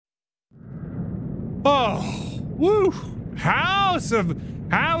Oh, woo! How's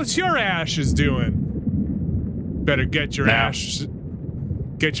your ashes doing? Better get your ashes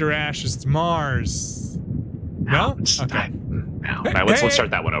to Mars. No? Okay. No. Let's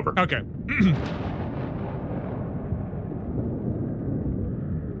start that one over. Okay.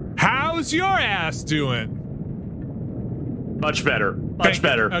 How's your ass doing? Much better. Much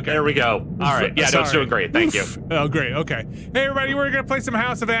better. Okay. There we go. All right. Yeah, no, it's doing great. Thank you. Oh, great. Okay. Hey, everybody. We're going to play some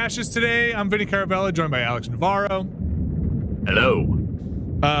House of Ashes today. I'm Vinny Caravella, joined by Alex Navarro. Hello.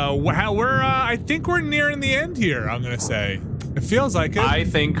 I think we're nearing the end here, I'm going to say. It feels like it. I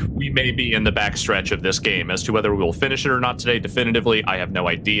think we may be in the backstretch of this game. As to whether we will finish it or not today, definitively, I have no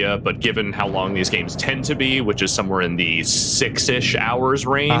idea. But given how long these games tend to be, which is somewhere in the 6-ish hours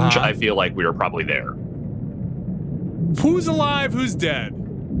range, I feel like we are probably there. Who's alive? Who's dead?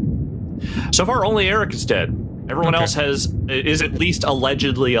 So far, only Eric is dead. Everyone else is at least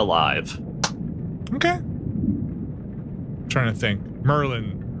allegedly alive. Okay. Trying to think.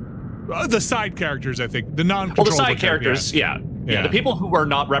 Merlin. The side characters, I think. The non-controllable the side characters, yeah. The people who are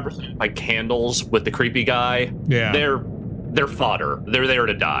not represented by candles with the creepy guy, they're fodder. They're there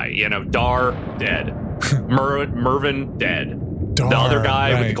to die. You know, Dar, dead. Mervin, dead. Dar, the other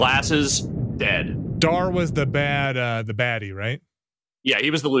guy with the glasses, dead. Dar was the baddie, right? Yeah,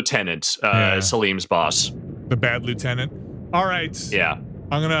 he was the lieutenant, Salim's boss. The bad lieutenant. All right. Yeah.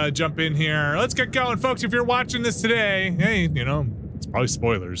 I'm going to jump in here. Let's get going, folks. If you're watching this today, hey, you know, it's probably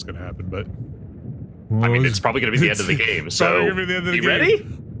spoilers going to happen, but... I mean, it's probably going to be the end of the game, so... Gonna be the end of the you game. Ready?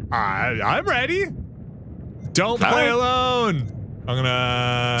 I'm ready. Don't play alone. I'm going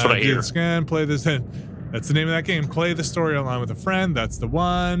to... Scan, play this... That's the name of that game. Play the story online with a friend. That's the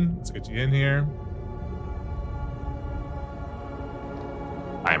one. Let's get you in here.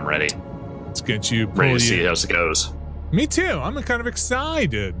 I'm ready. Let's get you... Ready to see how it goes. Me too. I'm kind of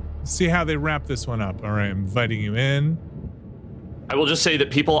excited to see how they wrap this one up. All right, I'm inviting you in. I will just say that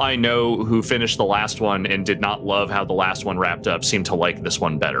people I know who finished the last one and did not love how the last one wrapped up seem to like this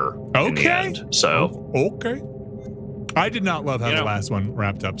one better in the end. So okay. I did not love how the last one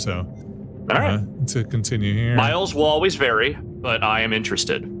wrapped up, so all right. To continue here. Miles will always vary, but I am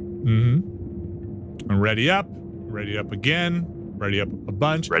interested. I'm ready up again. Ready up a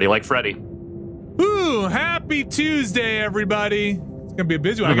bunch. Ready like Freddy. Ooh, happy Tuesday, everybody. It's gonna be a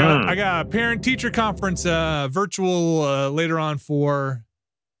busy one. I got a parent-teacher conference virtual later on for,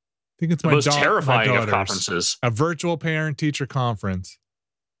 I think it's the most terrifying of conferences. A virtual parent-teacher conference.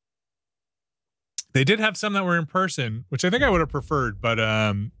 They did have some that were in person, which I think I would have preferred, but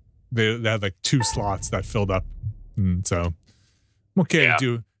they had like 2 slots that filled up. So I'm okay to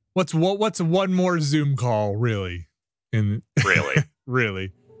do what's one more Zoom call, really? Really?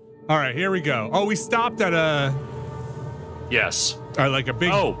 Really. All right, here we go. Oh, we stopped at a... Yes. Like a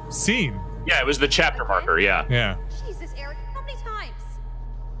big scene. Yeah, it was the chapter marker, yeah. Yeah. Jesus, Eric, how many times?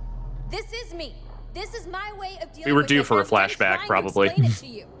 This is me. This is my way of dealing with We were due for a flashback, probably. Explain it to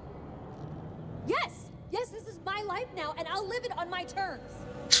you. Yes, this is my life now, and I'll live it on my terms.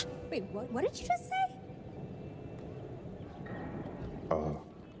 Wait, what did you just say?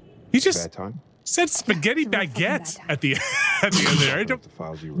 He just... Bad time? Said spaghetti baguette at the end there. I don't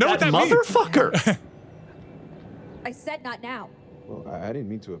know what that motherfucker. means. I said not now. Well, I didn't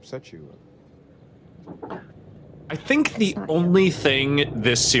mean to upset you. I think the only thing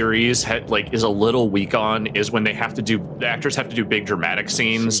this series is a little weak on is when the actors have to do big dramatic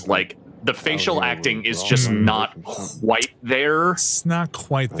scenes. Like the facial acting is just not quite there. It's not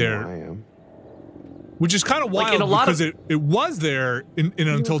quite there. I am. Which is kind of wild because it was there in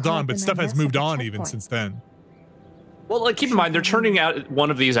Until Dawn, but stuff has moved on even since then. Well, like, keep in mind, they're turning out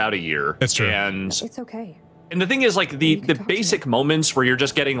one of these out a year. That's true. And it's okay. And the thing is, like, the basic moments where you're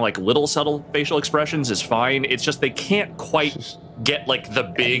just getting, like, little subtle facial expressions is fine. It's just they can't quite get, like, the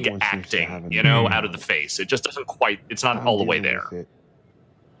big acting, you know, out of the face. It just doesn't quite, it's not all the way there.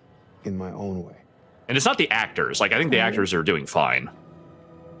 In my own way. And it's not the actors. Like, I think the actors are doing fine.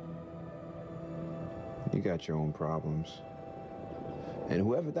 You got your own problems. And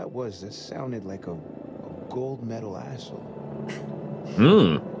whoever that was, that sounded like a gold medal asshole.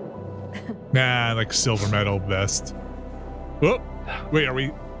 Nah, like silver medal best. Oh, wait, are we?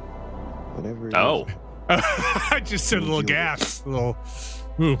 Whatever it is. I just said a little gas. A little.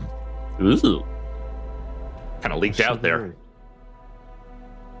 Ooh. Kind of leaked out there.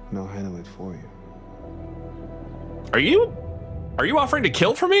 And I'll handle it for you. Are you offering to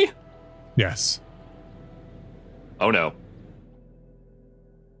kill for me? Yes. Oh no.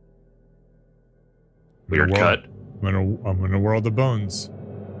 Weird cut. I'm in a world of bones.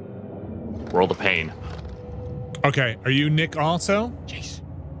 World of pain. Okay, are you Nick also? Jeez.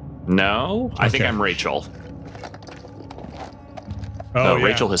 No, I think I'm Rachel. Oh, yeah.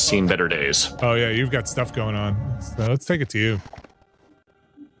 Rachel has seen better days. Oh yeah, you've got stuff going on. So let's take it to you.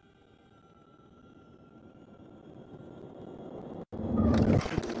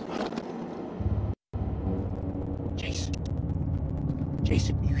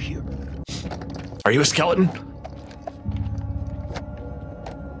 Jason, you here? Are you a skeleton?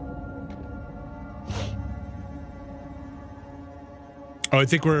 Oh, I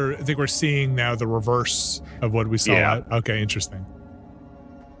think we're seeing now the reverse of what we saw. Yeah. Okay, interesting.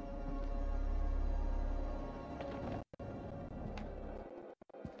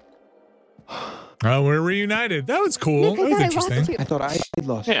 Oh, we're reunited. That was cool. Nick, That was interesting. I thought I had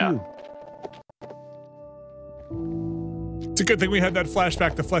lost Yeah. you. It's a good thing we had that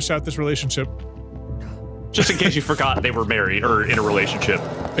flashback to flesh out this relationship. Just in case you forgot they were married or in a relationship.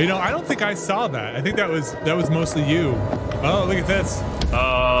 You know, I don't think I saw that. I think that was mostly you. Oh, look at this.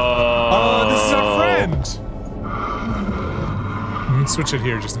 Oh, this is our friend. Let me switch it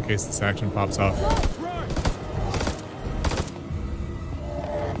here just in case this action pops off.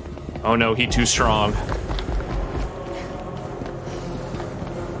 Oh no, he too strong.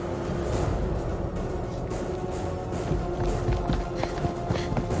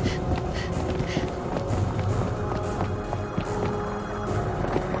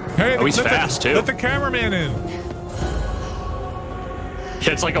 Hey, oh, he's fast too. Let the cameraman in.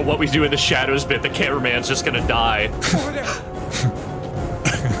 Yeah, it's like a what we do in the shadows bit. The cameraman's just gonna die.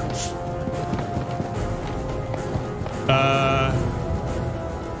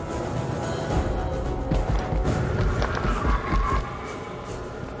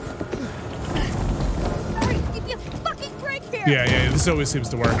 You fucking break here! Yeah, this always seems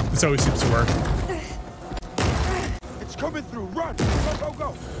to work. This always seems to work. It's coming through. Run! Go, go,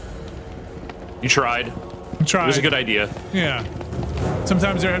 go! You tried. Try. It was a good idea. Yeah.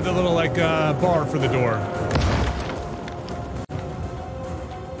 Sometimes they have the little like bar for the door.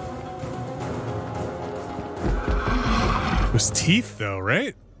 It was teeth though,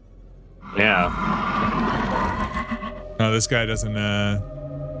 right? Yeah. No, this guy doesn't.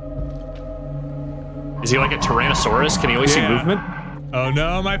 Is he like a Tyrannosaurus? Can he only see movement? Oh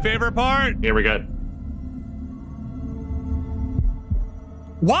no, my favorite part. Here we go.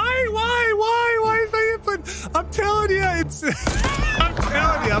 Why is my input? I'm telling you, it's. I'm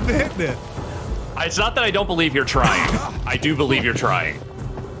telling you, I'm hitting it. It's not that I don't believe you're trying. I do believe you're trying.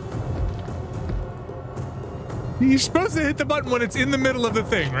 You're supposed to hit the button when it's in the middle of the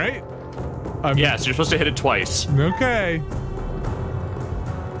thing, right? Yes, you're supposed to hit it twice. Okay.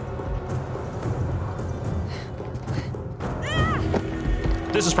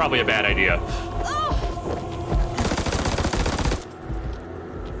 This is probably a bad idea.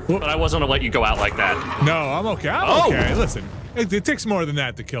 But I wasn't gonna let you go out like that. No, I'm okay. I'm okay. Listen, it takes more than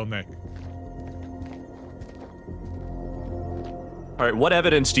that to kill Nick. All right, what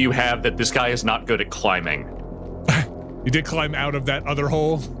evidence do you have that this guy is not good at climbing? You did climb out of that other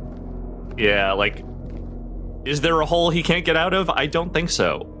hole? Yeah, like, is there a hole he can't get out of? I don't think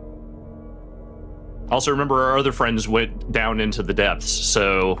so. Also, remember our other friends went down into the depths,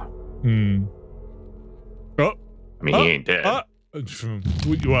 so... Oh. I mean, he ain't dead. Well,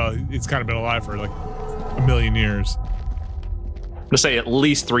 it's kind of been alive for like a million years. I'm gonna say at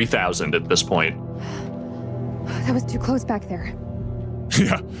least 3,000 at this point. That was too close back there.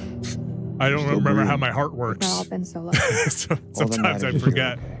 Yeah. I don't remember how my heart works. We've all been so low. Sometimes I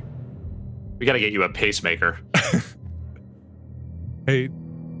forget. We gotta get you a pacemaker. Hey, do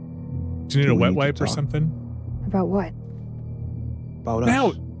you need a wet wipe or something? About what? About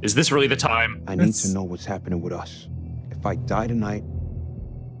Now, us. Is this really the time? I need to know what's happening with us. If I die tonight,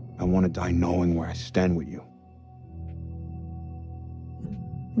 I want to die knowing where I stand with you.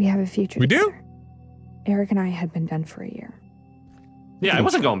 We have a future. We do? together. Eric and I had been done for a year. Yeah, I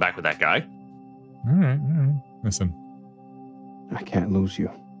wasn't going back with that guy. All right. Listen. I can't lose you.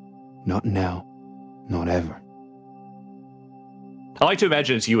 Not now. Not ever. I like to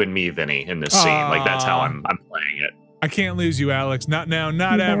imagine it's you and me, Vinny, in this scene. Like, that's how I'm playing it. I can't lose you, Alex. Not now,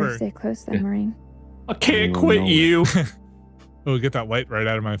 not You ever. better stay close then, Marine. I can't quit you. Oh, get that light right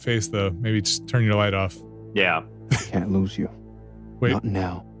out of my face, though. Maybe just turn your light off. Yeah. I can't lose you. Wait. Not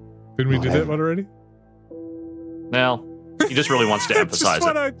now. Didn't we Not do that ever. one already? Well, he just really wants to emphasize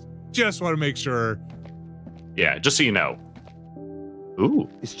it. Just want to make sure. Yeah, just so you know. Ooh,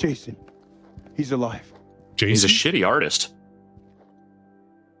 It's Jason. He's alive. Jason? he's a shitty artist.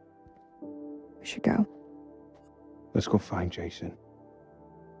 We should go. Let's go find Jason.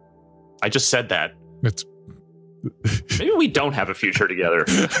 I just said that. It's... Maybe we don't have a future together.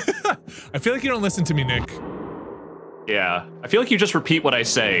 I feel like you don't listen to me, Nick. Yeah. I feel like you just repeat what I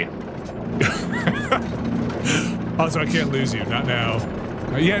say. Also, I can't lose you. Not now.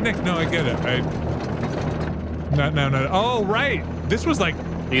 Yeah, Nick, no, I get it. Not now, not. Oh, right. This was like...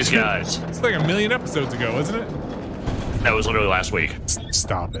 These guys. It's like a million episodes ago, wasn't it? That was literally last week.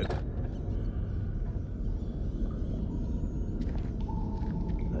 Stop it.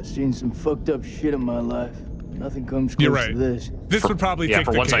 I've seen some fucked up shit in my life. Nothing comes close to this. This would probably take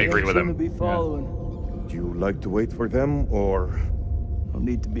for the once I agree with him. Be following. Do you like to wait for them, or...? Don't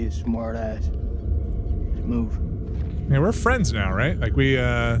need to be a smart ass. Just move. Yeah, we're friends now, right? Like we,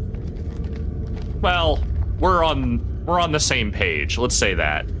 Well, we're on the same page. Let's say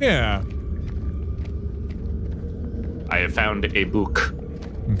that. Yeah. I have found a book.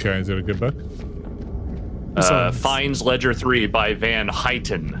 Okay, is it a good book? Fines Ledger 3 by Van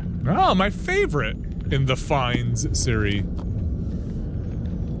Huyten. Oh, my favorite in the Fines series.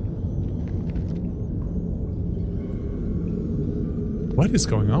 What is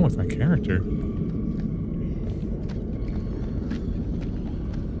going on with my character?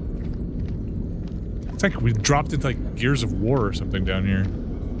 It's like we dropped into like Gears of War or something down here.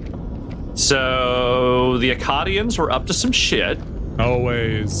 So the Akkadians were up to some shit.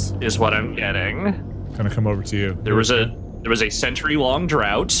 Always. Is what I'm getting. Gonna come over to you. There was a century-long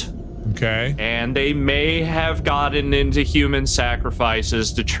drought. Okay. And they may have gotten into human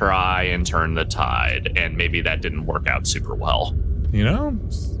sacrifices to try and turn the tide, and maybe that didn't work out super well. You know,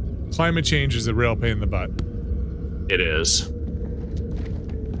 climate change is a real pain in the butt. It is.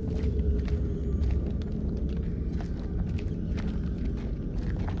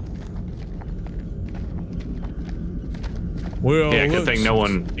 Well, yeah, good thing no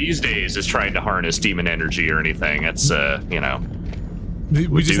one these days is trying to harness demon energy or anything. It's, you know,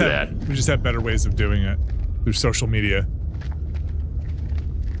 we just have better ways of doing it through social media.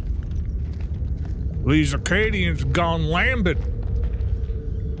 These Akkadians gone lambent.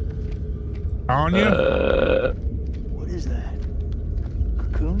 On you? What is that?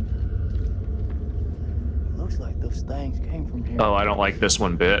 Cocoon? It looks like those things came from here. Oh, I don't like this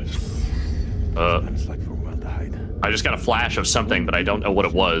one bit. It's like formaldehyde. I just got a flash of something, but I don't know what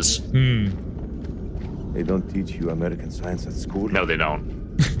it was. They don't teach you American science at school? No, they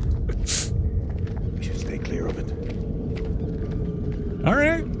don't. We should stay clear of it. All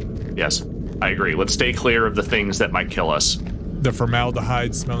right. Yes, I agree. Let's stay clear of the things that might kill us. The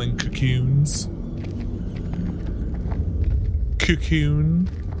formaldehyde-smelling cocoons. Cocoon.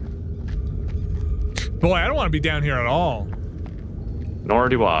 Boy, I don't want to be down here at all. Nor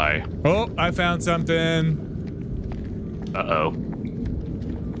do I. Oh, I found something. Uh-oh.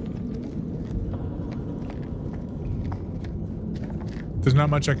 There's not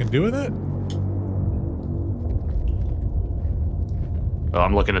much I can do with it? Oh,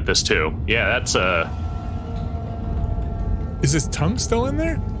 I'm looking at this too. Yeah, that's Is his tongue still in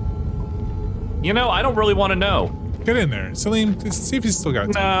there? You know, I don't really want to know. Get in there. Salim, just see if he's still got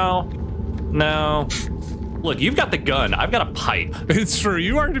it. No. Look, you've got the gun. I've got a pipe. It's true.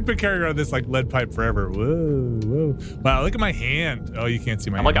 You already been carrying around this like lead pipe forever. Whoa. Wow, look at my hand. Oh, you can't see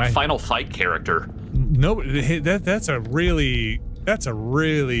my hand. I'm like a Final Fight character. No, that's a really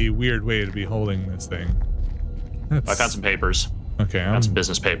weird way to be holding this thing. I found some papers. Okay. Found some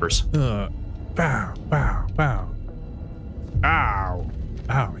business papers. Bow.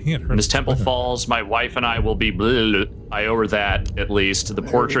 Ow, he had hurt. When this temple falls, my wife and I will be bleh. I owe her that, at least. The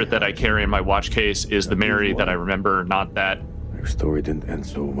portrait that I carry in my watch case is the Mary that I remember, not that. Your story didn't end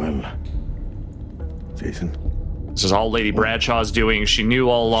so well. Jason? This is all Lady Bradshaw's doing. She knew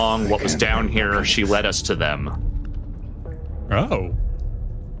all along what was down here. She led us to them. Oh.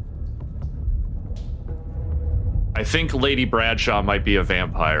 I think Lady Bradshaw might be a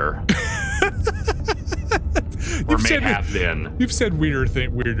vampire. Or may have been. You've said weirder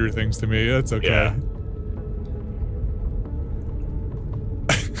things to me. That's okay. Yeah.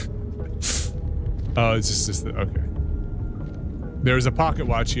 Oh, it's just okay. There's a pocket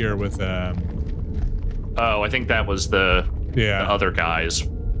watch here with Oh, I think that was the other guy's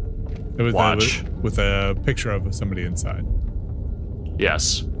watch with a picture of somebody inside.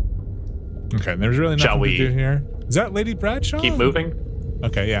 Yes. Okay, there's really nothing to do here. Is that Lady Bradshaw? Keep moving.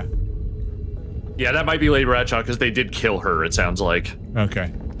 Okay, yeah. Yeah, that might be Lady Bradshaw because they did kill her, it sounds like.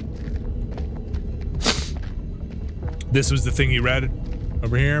 Okay. This was the thing you read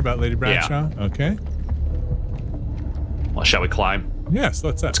over here about Lady Bradshaw? Yeah. Okay. Well, shall we climb? Yes,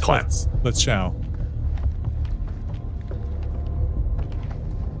 let's climb. Let's shall.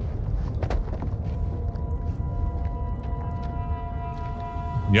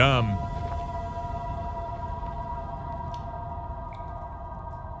 Yum.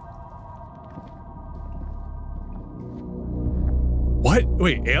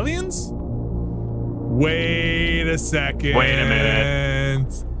 Wait, aliens? Wait a second. Wait a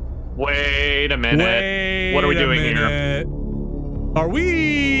minute. Wait a minute. What are we doing here? Are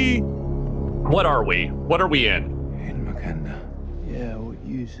we? What are we? What are we in? In Maganda. Yeah, what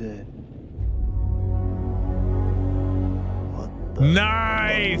you said.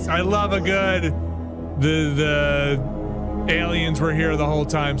 Nice. I love a good the aliens were here the whole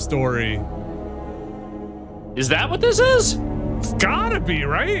time story. Is that what this is? It's gotta be,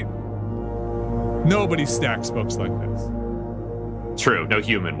 right? Nobody stacks books like this. True, no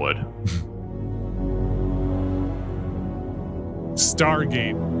human would.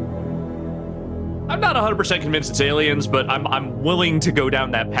 Stargate. I'm not 100% convinced it's aliens, but I'm willing to go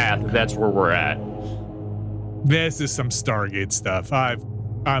down that path if that's where we're at. This is some Stargate stuff.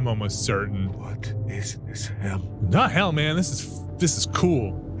 I'm almost certain. What is this hell? Not hell, man. This is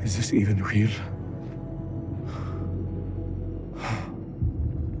cool. Is this even real?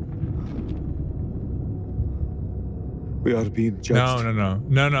 We are being judged.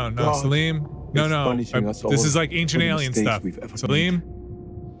 No, God Salim. No. punishing us all This is like ancient for the alien mistakes stuff. we've ever Salim.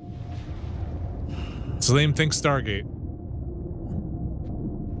 Salim thinks Stargate.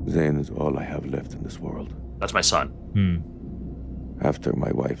 Zayn is all I have left in this world. That's my son. After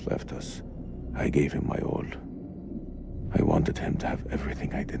my wife left us, I gave him my all. I wanted him to have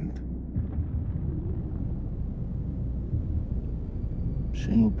everything I didn't.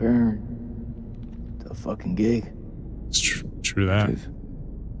 Single parent. Tough fucking gig. It's true that. It is.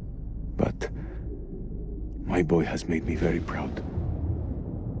 But my boy has made me very proud.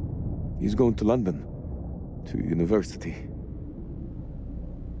 He's going to London, to university.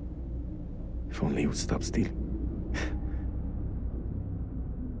 If only he would stop stealing.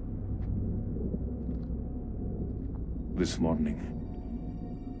 This morning,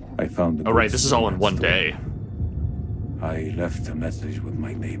 I found. Oh, right, this is all in one day. I left a message with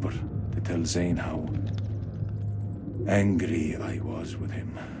my neighbor to tell Zayn how angry I was with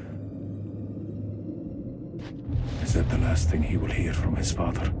him. I said the last thing he will hear from his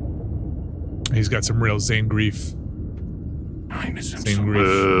father. He's got some real Zane grief. I miss him Zane so grief.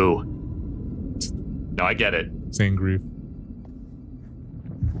 Boo. No, I get it. Zane grief.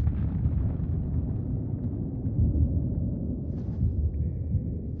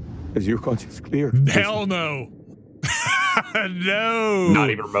 Is your conscience clear? Hell no. No. Not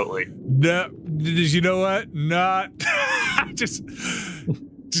even remotely. No. Did you know what? Not. just.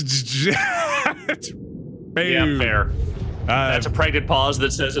 Yeah, fair. That's a pregnant pause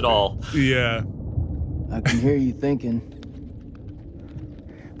that says it all. Yeah. I can hear you thinking.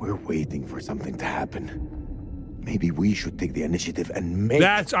 We're waiting for something to happen. Maybe we should take the initiative and make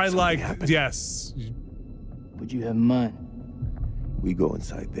something happen. Yes. What'd you have in mind? We go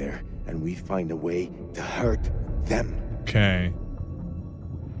inside there and we find a way to hurt them. Okay.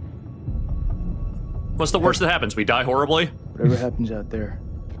 What's the worst that happens? We die horribly? Whatever happens out there,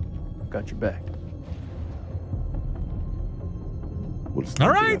 I've got your back. We'll stand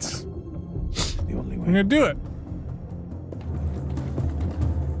All right. together. The only way. I'm gonna do it.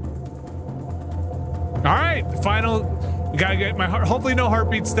 All right, the final. Gotta get my heart. Hopefully, no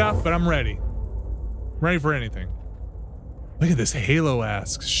heartbeat stuff, but I'm ready. Ready for anything. Look at this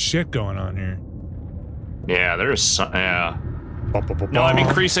Halo-esque shit going on here. Yeah, there's some. Yeah. No, I'm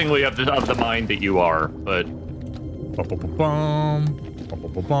increasingly of the mind that you are, but.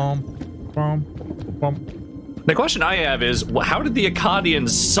 The question I have is, how did the Akkadians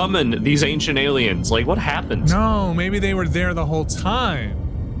summon these ancient aliens? Like, what happened? No, maybe they were there the whole time.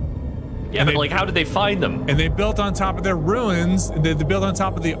 Yeah, but like, how did they find them? And they built on top of their ruins. They built on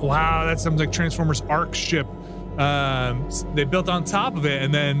top of the. Wow, that sounds like Transformers Ark ship. They built on top of it,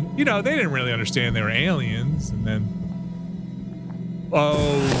 and then they didn't really understand they were aliens, and then. Oh.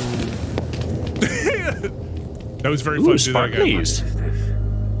 That was very fun to do that, guys.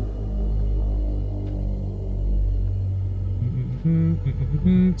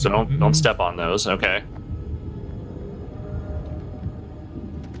 So don't step on those. Okay.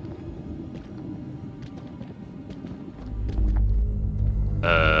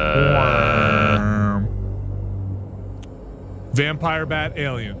 Vampire bat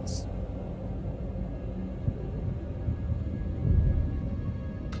aliens.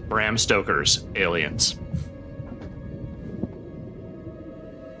 Bram Stoker's aliens.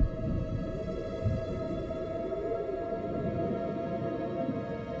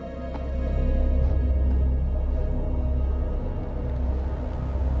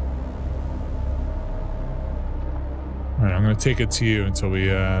 All right, I'm gonna take it to you until we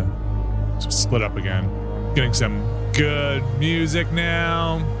split up again. Getting some good music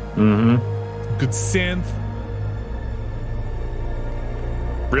now. Mm-hmm. Good synth.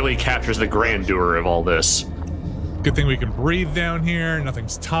 Really captures the grandeur of all this. Good thing we can breathe down here.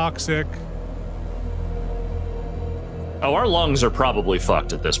 Nothing's toxic. Oh, our lungs are probably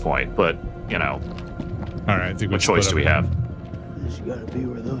fucked at this point, but, you know. All right, I think what choice do we have? This gotta be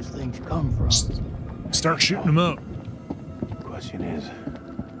where those things come from. Start shooting them up. The question is,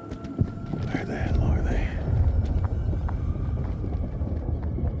 where the hell are they?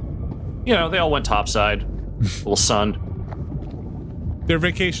 You know, they all went topside. Little sun. They're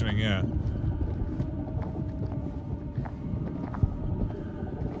vacationing, yeah.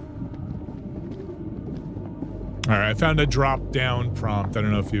 All right, I found a drop down prompt. I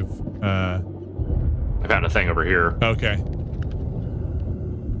don't know if you've I found a thing over here. Okay.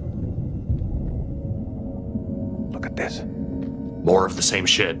 Look at this. More of the same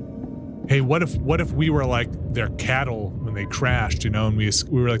shit. Hey, what if we were like their cattle when they crashed, you know, and we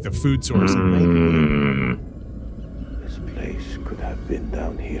were like the food source? This place could have been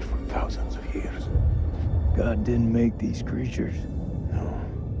down here for thousands of years. God didn't make these creatures. No.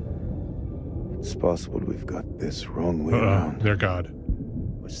 It's possible we've got this wrong way around. They're God.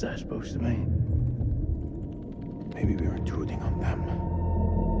 What's that supposed to mean? Maybe we're intruding on them.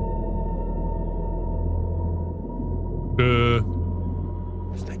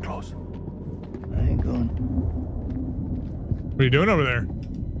 Stay close. I ain't going. What are you doing over there?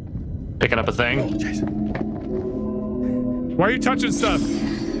 Picking up a thing. Jason. Why are you touching stuff?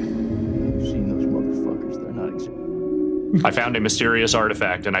 You've seen those motherfuckers. They're not I found a mysterious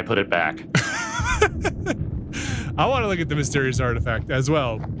artifact and I put it back. I want to look at the mysterious artifact as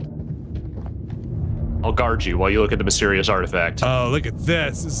well. I'll guard you while you look at the mysterious artifact. Oh, look at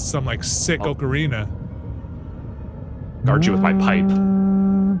this. This is some like sick ocarina. Guard you with my pipe.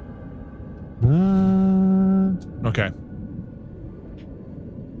 Okay.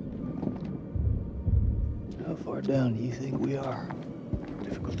 How far down do you think we are?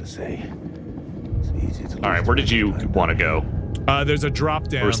 Difficult to say. It's easy to. All right, where did you want to go? There's a drop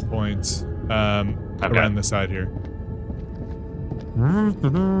down point around the side here.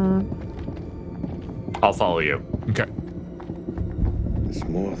 I'll follow you. Okay. This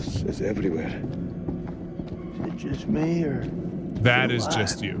moss is everywhere. Is it just me or? That is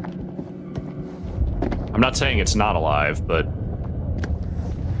just you. I'm not saying it's not alive, but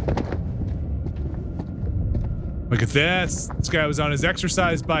look at this. This guy was on his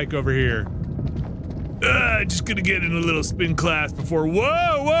exercise bike over here. Just gonna get in a little spin class before.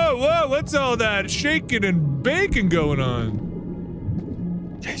 Whoa, whoa, whoa! What's all that shaking and baking going on?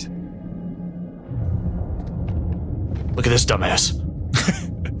 Jason. look at this dumbass.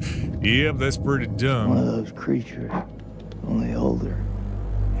 Yep, that's pretty dumb. One of those creatures, only older.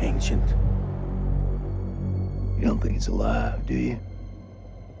 Ancient. You don't think it's alive, do you?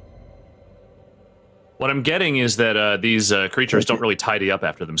 What I'm getting is that these creatures don't really tidy up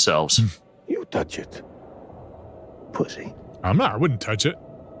after themselves. You touch it. Pussy. I'm not. I wouldn't touch it.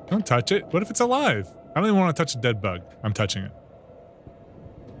 Don't touch it. What if it's alive? I don't even want to touch a dead bug. I'm touching it.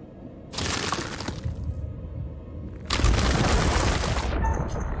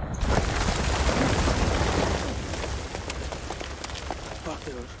 Fuck,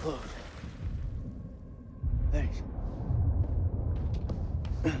 that was close. Thanks.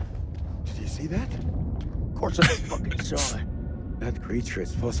 Did you see that? Of course I fucking saw it. That creature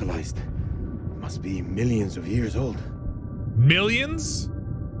is fossilized. It must be millions of years old. Millions?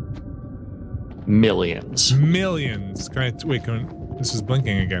 Millions. Millions. Can I wait? This is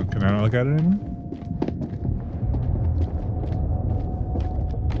blinking again. Can I not look at it anymore?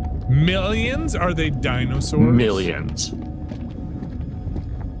 Millions? Are they dinosaurs? Millions.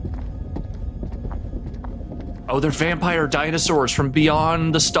 Oh, they're vampire dinosaurs from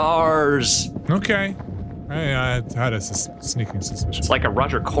beyond the stars. Okay. I had a sneaking suspicion. It's like a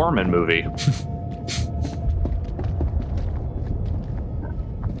Roger Corman movie.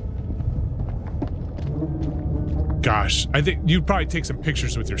 Gosh, I think you'd probably take some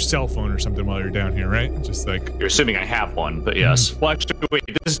pictures with your cell phone or something while you're down here, right? Just like... You're assuming I have one, but yes. Well, actually, wait,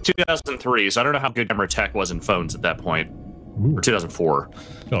 this is 2003, so I don't know how good camera tech was in phones at that point. Ooh. Or 2004.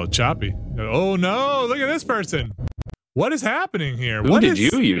 Oh, choppy. Oh no, look at this person. What is happening here? Who did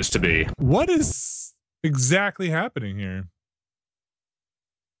you used to be? What is exactly happening here?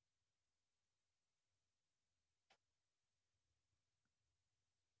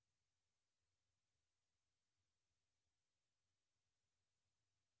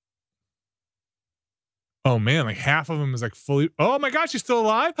 Oh man, like half of them is like fully. Oh my gosh, she's still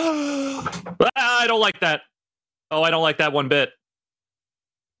alive. I don't like that. Oh, I don't like that one bit.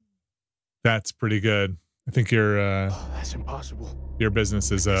 That's pretty good. I think your That's impossible. your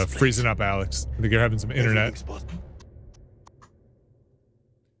business is freezing up, Alex. I think you're having some internet.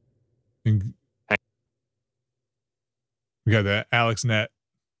 We got the Alex net.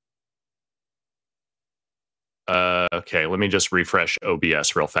 Okay, let me just refresh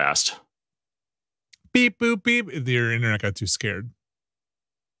OBS real fast. Beep, boop, beep. Your internet got too scared.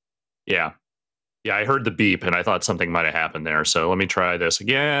 Yeah. Yeah, I heard the beep and I thought something might have happened there. So let me try this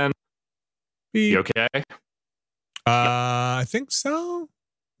again. Beep. You okay? I think so.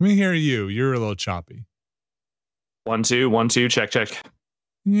 Let me hear you. You're a little choppy. 1 2 1 2 check.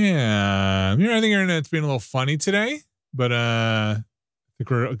 Yeah. I think your internet's being a little funny today, but I think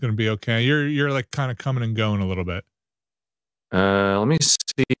we're gonna be okay. You're like kind of coming and going a little bit. Let me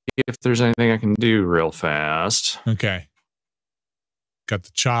see if there's anything I can do real fast. Okay. Got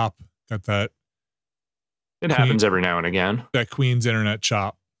the chop. Got that. It happens every now and again. That Queen's internet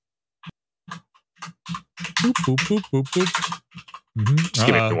chop. Boop, boop, boop, boop, boop. Just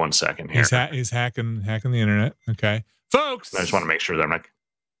give me 1 second here. He's hacking the internet. Okay, folks. I just want to make sure that I'm not.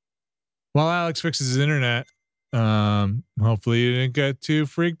 While Alex fixes his internet, hopefully you didn't get too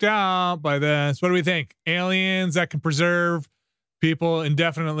freaked out by this. What do we think? Aliens that can preserve people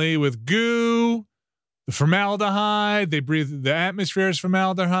indefinitely with goo, the formaldehyde. They breathe the atmosphere's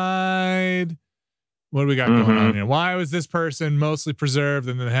formaldehyde. What do we got going on here? Why was this person mostly preserved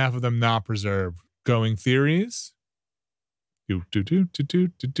and then half of them not preserved? Going theories. All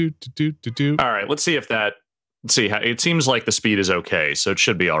right, let's see if that. Let's see how it seems like the speed is okay, so it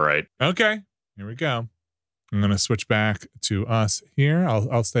should be all right. Okay, here we go. I'm gonna switch back to us here.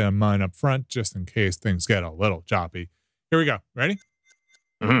 I'll stay on mine up front just in case things get a little choppy. Here we go. Ready?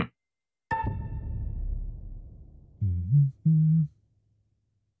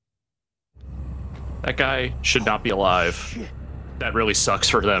 That guy should not be alive. Shit. That really sucks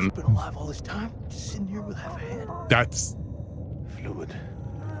for them. Been alive all this time, just sitting here with half a head. That's fluid.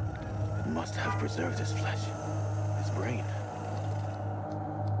 It must have preserved his flesh, his brain.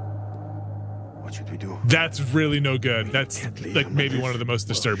 What should we do? That's really no good. That's like maybe one of the most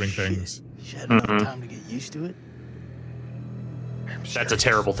disturbing things. You had enough time to get used to it. That's a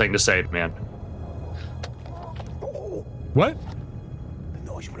terrible thing to say, man. What? The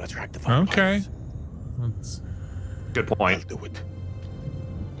noise will attract the Okay. vampires. Good point. I'll do it.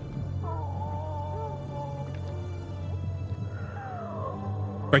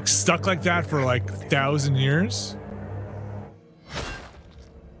 Like stuck like that for like 1,000 years?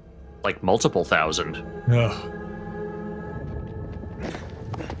 Like multiple thousand. Ugh.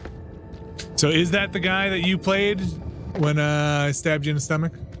 So is that the guy that you played when I stabbed you in the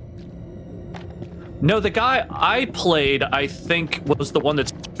stomach? No, the guy I played, I think, was the one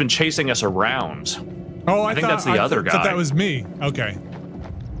that's been chasing us around. Oh, I think that's the other guy. I thought that was me. Okay.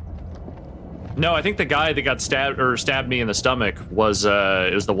 No, I think the guy that got stabbed me in the stomach was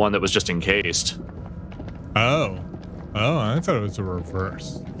is the one that was just encased. Oh, I thought it was the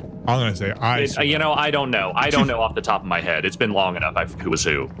reverse. I'm gonna say you know, I don't know. I don't know off the top of my head. It's been long enough. Who was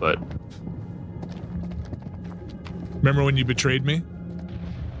who? But remember when you betrayed me?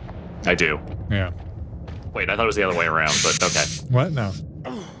 I do. Yeah. Wait, I thought it was the other way around. But okay. What? No.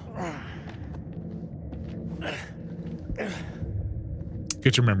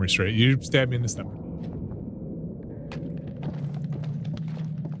 Get your memory straight. You stabbed me in the stomach.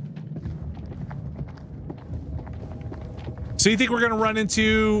 So you think we're gonna run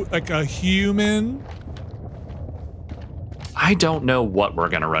into like a human? I don't know what we're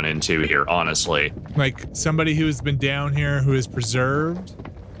gonna run into here, honestly. Like somebody who has been down here who is preserved?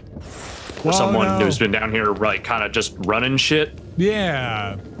 Or someone who's been down here, like, kind of just running shit?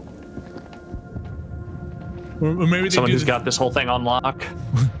 Yeah. Or maybe someone who's got this whole thing on lock?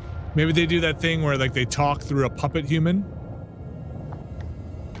 Maybe they do that thing where like they talk through a puppet human.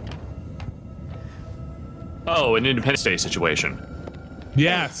 Oh, an Independence Day situation.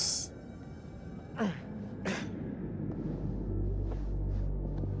 Yes.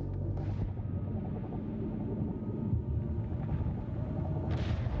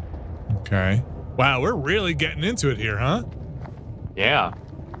 Okay. Wow, we're really getting into it here, huh? Yeah.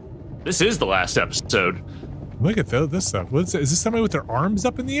 This is the last episode. Look at this stuff. Is this somebody with their arms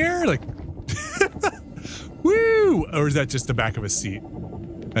up in the air? Like, woo! Or is that just the back of a seat?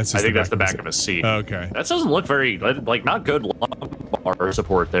 I think that's the back of a seat. Okay. That doesn't look very, like, not good lumbar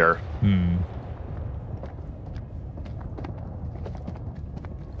support there. Hmm.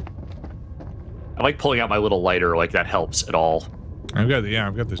 I like pulling out my little lighter, like that helps at all. I've got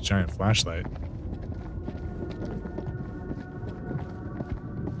this giant flashlight.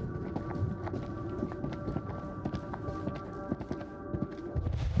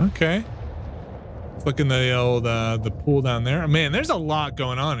 Okay. Look in the old the pool down there. Man, there's a lot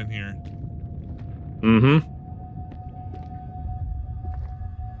going on in here. Mm-hmm.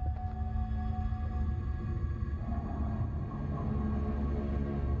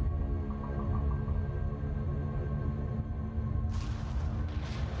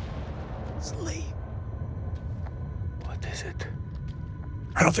 Sleep. What is it?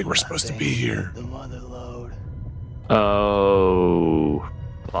 I don't think we're supposed to be here. The mother load. Oh,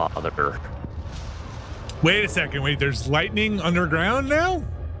 bother. Wait a second. Wait, there's lightning underground now?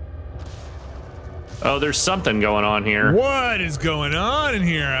 Oh, there's something going on here. What is going on in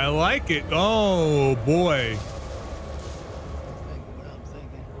here? I like it. Oh, boy. What I'm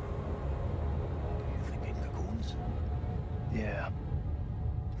thinking. You thinking cocoons? Yeah.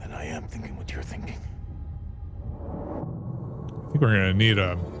 And I am thinking what you're thinking. I think we're going to need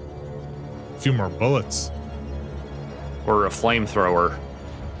a few more bullets. Or a flamethrower.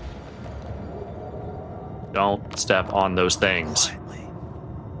 Don't step on those things.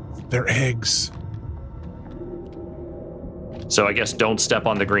 They're eggs. So I guess don't step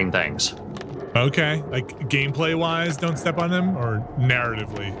on the green things. Okay. Like gameplay wise, don't step on them, or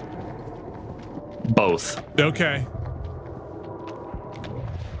narratively? Both. Okay.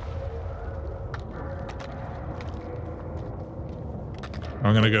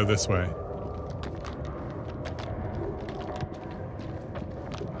 I'm gonna go this way.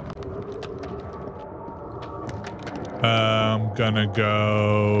 I'm gonna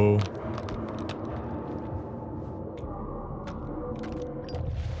go.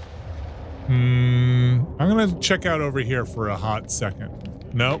 I'm gonna check out over here for a hot second.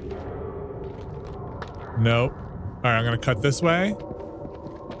 Nope. Nope. All right, I'm gonna cut this way.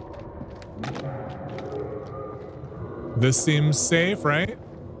 This seems safe, right?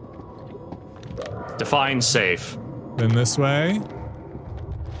 Define safe. Then this way.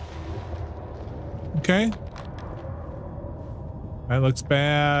 Okay. That looks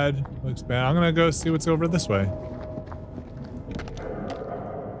bad. Looks bad. I'm gonna go see what's over this way.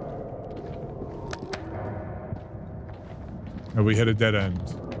 Oh, we hit a dead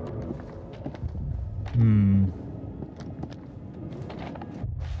end.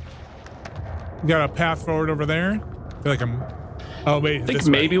 You got a path forward over there? I feel like I'm... Oh, wait. I think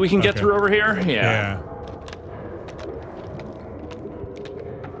maybe we can get through over here. Yeah.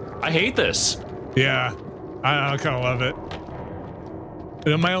 I hate this. Yeah. I kind of love it.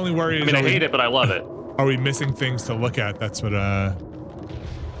 And my only worry is... I hate it, but I love it. Are we missing things to look at? That's what... I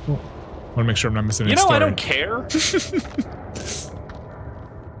want to make sure I'm not missing any story. I don't care.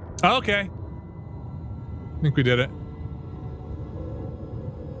 Okay. I think we did it.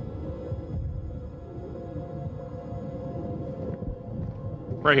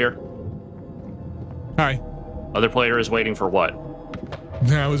 Right here. Hi. Other player is waiting for what?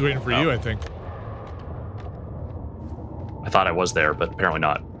 I was waiting for you, I think. I thought I was there, but apparently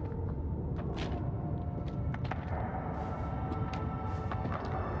not.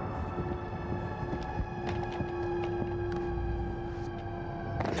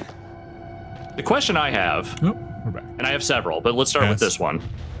 The question I have, we're back. And I have several, but let's start with this one.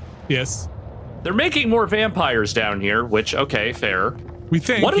 Yes. They're making more vampires down here, which, okay, fair. We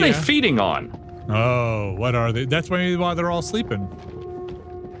think. What are they feeding on? Oh, what are they? That's why they're all sleeping.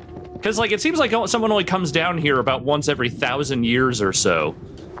 Because, like, it seems like someone only comes down here about once every 1,000 years or so.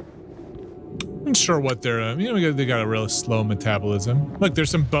 I'm not sure what they're, they got a real slow metabolism. Look,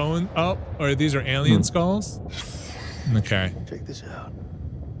 there's some bone. Oh, or these are alien skulls? Okay. Check this out.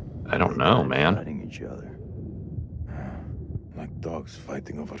 I don't know, man. Fighting each other. Like dogs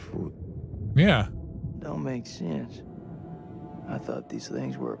fighting over food. Yeah. Don't make sense. I thought these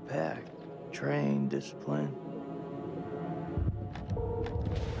things were a pack. Trained, disciplined.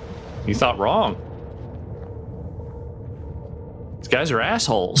 You thought wrong. These guys are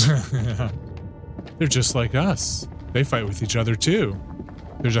assholes. They're just like us. They fight with each other too.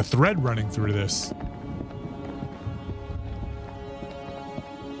 There's a thread running through this.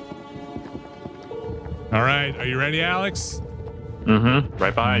 All right, are you ready, Alex? Mm-hmm.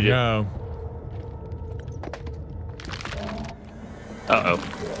 Right behind you. Go. Uh-oh.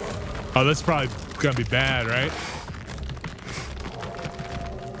 Oh, that's probably gonna be bad, right?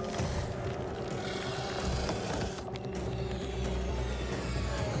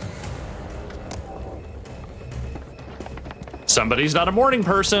 Somebody's not a morning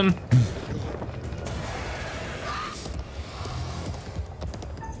person.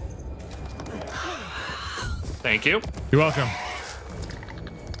 Thank you. You're welcome.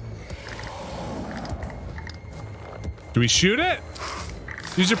 Do we shoot it?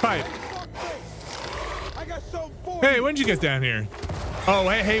 Use your pipe. Hey, when'd you get down here? Oh,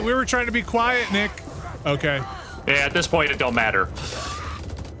 hey, we were trying to be quiet, Nick. Okay. Yeah, at this point, it don't matter.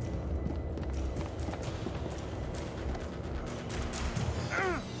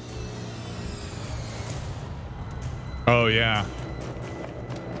 Oh, yeah.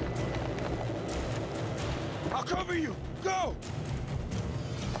 I'll cover you. Go.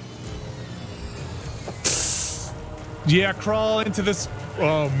 Yeah, crawl into this.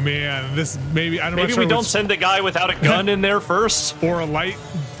 Oh man, this maybe I don't know. Maybe we don't send the guy without a gun in there first, or a light.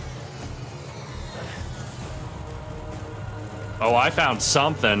 Oh, I found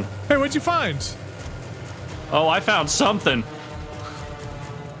something. Hey, what'd you find? Oh, I found something.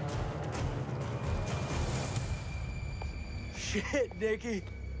 Shit, Nicky.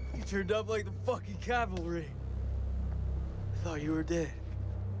 You turned up like the fucking cavalry. I thought you were dead.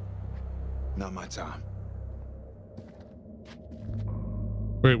 Not my time.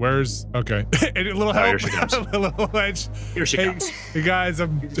 Wait, where's... Okay. A little help. Here she comes. A little edge. Here she comes. Hey, guys,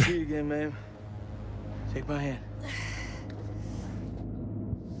 I'm... Good to see you again, man. Take my hand.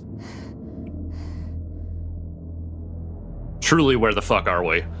 Truly, where the fuck are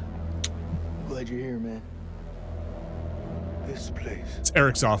we? Glad you're here, man. This place. It's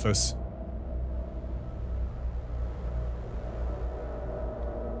Eric's office.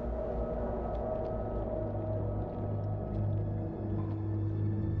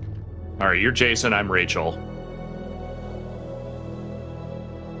 All right, you're Jason, I'm Rachel.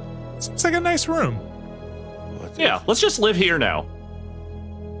 Seems like a nice room. Yeah, let's just live here now.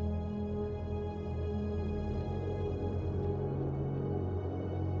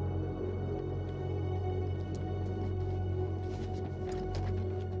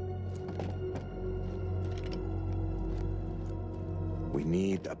 We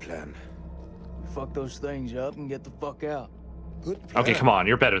need a plan. Fuck those things up and get the fuck out. Good plan. Okay, come on,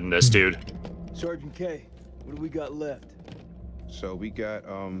 you're better than this, dude. Sergeant K, what do we got left? So we got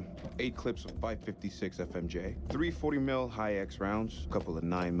 8 clips of 556 FMJ, 3 40 high X rounds, a couple of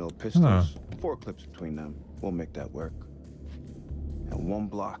 9mm pistols, 4 clips between them. We'll make that work. And 1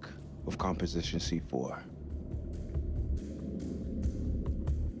 block of composition C4.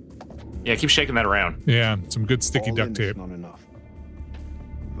 Yeah, keep shaking that around. Yeah, some good sticky All duct in tape. is not enough.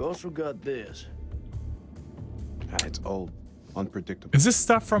 We've also got this. It's old, unpredictable. Is this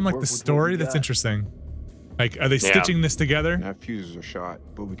stuff from like Work the with what story? we That's got. interesting. Like, are they stitching this together? Our fuses are shot,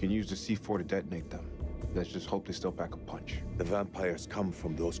 but we can use the C4 to detonate them. Let's just hope they still pack a punch. The vampires come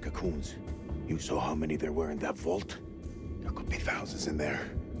from those cocoons. You saw how many there were in that vault? There could be thousands in there.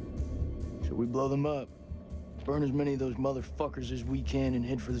 Should we blow them up? Burn as many of those motherfuckers as we can and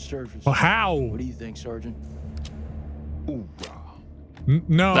head for the surface. Well, how? What do you think, Sergeant? Oorah.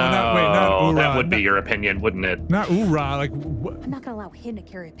 No, not wait, not Oh, oorah. that would be your opinion, wouldn't it? Not oorah. Like, what? I'm not gonna allow him to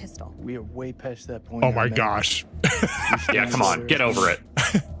carry a pistol. We are way past that point. Oh now, my man. gosh. Yeah, come on, get over it.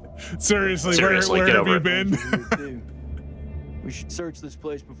 Seriously, Seriously, where get have over you it. been? We should search this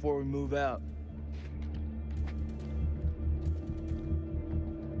place before we move out.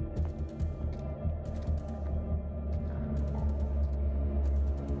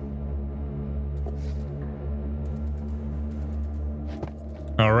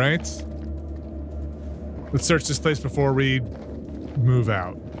 All right. Let's search this place before we move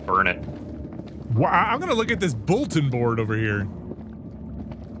out. Burn it. Wow, I'm gonna look at this bulletin board over here.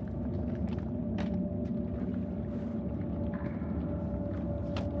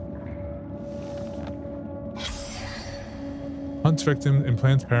 Hunts victim,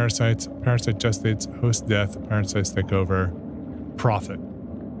 implants parasites, parasite gestates, host death, parasites take over, profit.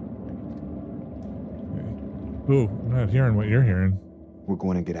 Okay. Ooh, I'm not hearing what you're hearing. We're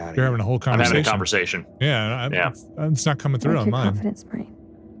going to get out of You're here. having a whole I'm conversation. having a conversation. Yeah, Yeah. it's not coming through Like on your mine. confidence, brain.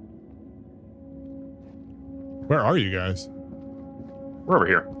 Where are you guys? We're over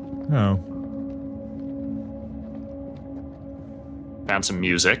here. Oh. Found some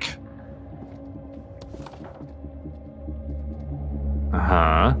music.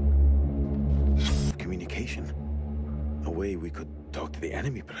 Uh-huh. Communication. A way we could talk to the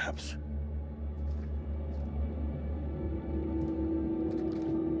enemy, perhaps.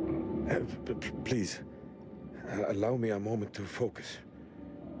 Please, allow me a moment to focus.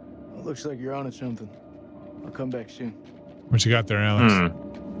 It looks like you're onto something. I'll come back soon. What you got there, Alex?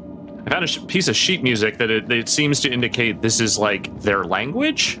 I found a piece of sheet music that it seems to indicate this is like their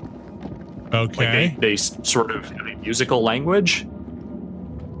language. Okay. Like they sort of have a musical language.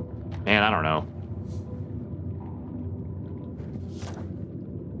 Man, I don't know.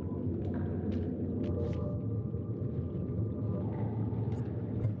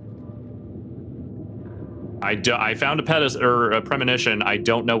 I found a premonition. I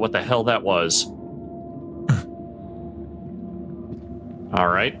don't know what the hell that was. All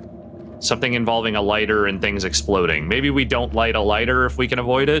right. Something involving a lighter and things exploding. Maybe we don't light a lighter if we can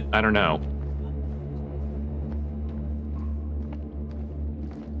avoid it. I don't know.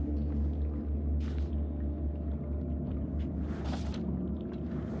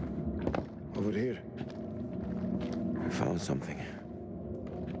 Over here. I found something.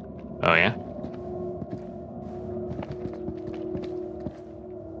 Oh, yeah?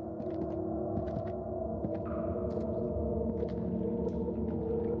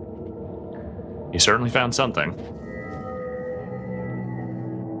 certainly found something.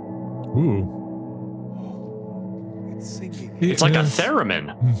 Ooh. It's singing. It's like a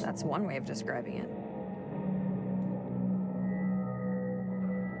theremin. That's one way of describing it.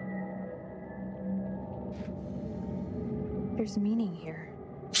 There's meaning here.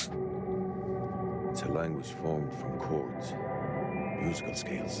 It's a language formed from chords, musical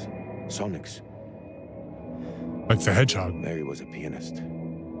scales, sonics. Like the hedgehog. Mary was a pianist.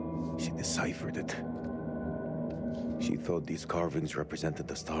 She deciphered it. She thought these carvings represented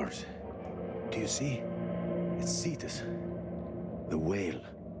the stars. Do you see? It's Cetus, the whale.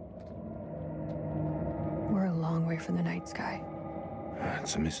 We're a long way from the night sky.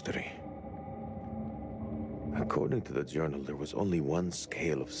 It's a mystery. According to the journal, there was only one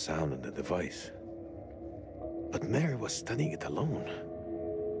scale of sound in the device. But Mary was studying it alone.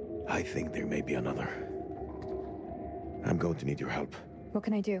 I think there may be another. I'm going to need your help. What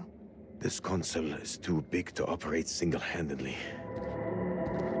can I do? This console is too big to operate single-handedly.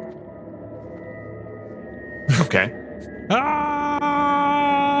 Okay. Ah!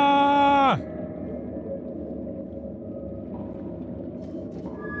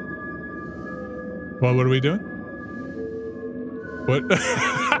 Well, what are we doing? What?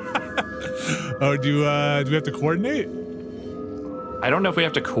 Oh, do we have to coordinate? I don't know if we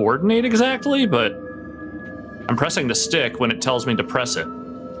have to coordinate exactly, but I'm pressing the stick when it tells me to press it.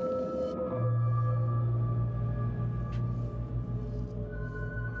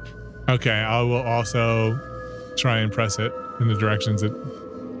 Okay, I will also try and press it in the directions it.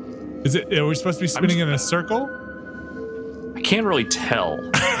 Is it? Are we supposed to be spinning in a circle? I can't really tell.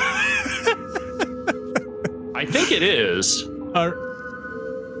 I think it is.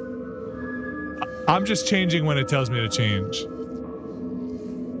 I'm just changing when it tells me to change.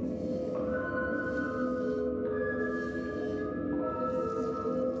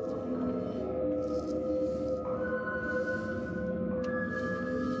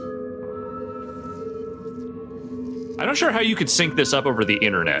 I'm not sure how you could sync this up over the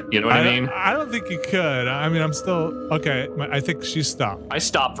internet. You know what I mean? I don't think you could. I mean, I'm still okay. I think she stopped. I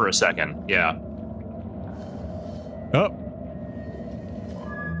stopped for a second. Yeah. Oh.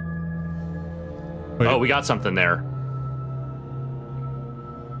 Wait. Oh, we got something there.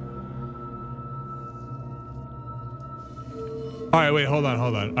 All right, wait, hold on.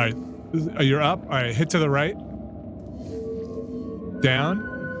 All right, you're up. All right, hit to the right. Down.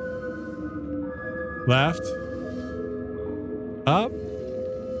 Left. Up.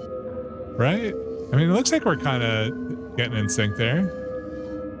 Right. I mean, it looks like we're kind of getting in sync there.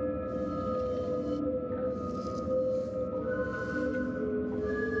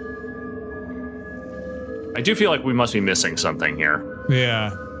 I do feel like we must be missing something here.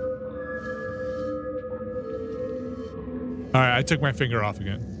 Yeah. All right, I took my finger off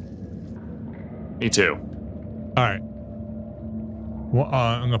again. Me too. All right. Well,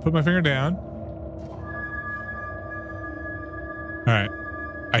 I'm gonna put my finger down. All right.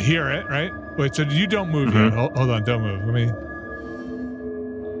 I hear it, right? Wait, so you don't move yet. Hold on, don't move. Let me.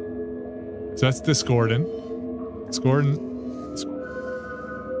 So that's discordant. Discordant.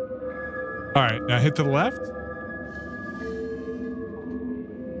 All right, now hit to the left.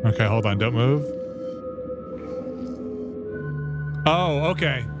 Okay, hold on, don't move. Oh,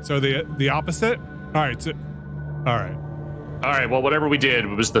 okay. So the opposite? All right, so, all right. All right, well, whatever we did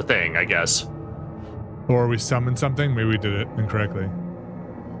was the thing, I guess. Or we summoned something? Maybe we did it incorrectly.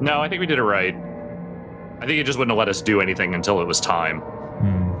 No, I think we did it right. I think it just wouldn't have let us do anything until it was time.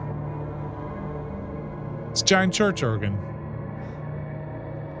 It's a giant church organ.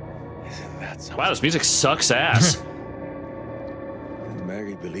 Isn't that something? Wow, this music sucks ass. And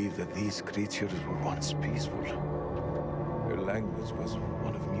Mary believed that these creatures were once peaceful. Their language was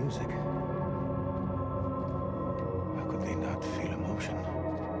one of music. How could they not feel emotion?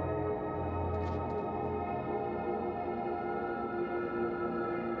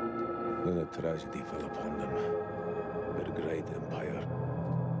 Then a tragedy fell upon them. Their great empire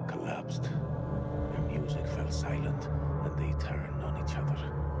collapsed. Their music fell silent, and they turned on each other.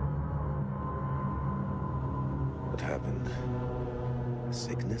 What happened? A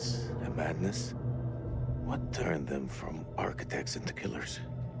sickness? A madness? What turned them from architects into killers?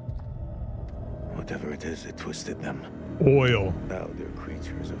 Whatever it is, it twisted them. Oil. Now they're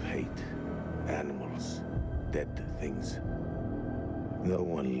creatures of hate. Animals. Dead things. No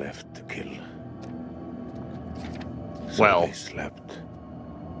one left to kill. So Well. they slept.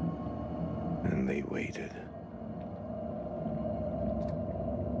 And they waited.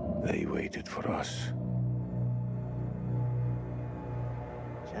 They waited for us.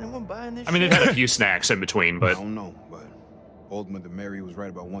 Is anyone buying this I mean, shit? they've had a few snacks in between, I but don't know, but Old Mother Mary was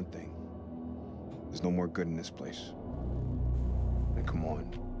right about one thing. There's no more good in this place. Then come on.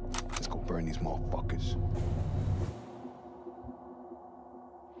 Let's go burn these motherfuckers.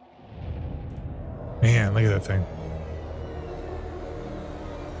 Man, look at that thing.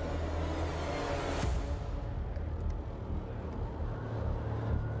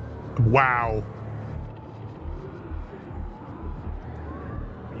 Wow.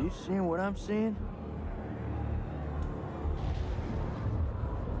 Are you seeing what I'm seeing?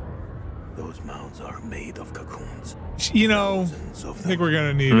 Those mounds are made of cocoons. You know, I think we're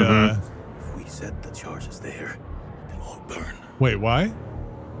gonna need If we set the charges there, they'll all burn. Wait, why?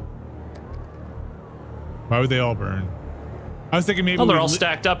 Why would they all burn? I was thinking maybe Well, they're all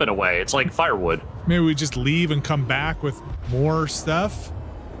stacked up in a way. It's like firewood. Maybe we just leave and come back with more stuff.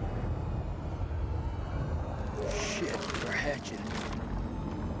 Shit, they're hatching.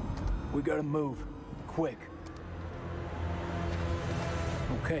 We gotta move. Quick.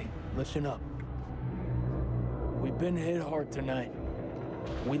 Okay, listen up. We've been hit hard tonight.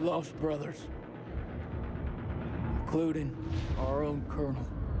 We lost brothers. Including our own colonel.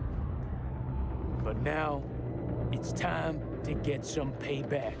 But now, it's time to get some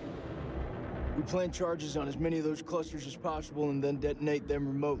payback. We plan charges on as many of those clusters as possible and then detonate them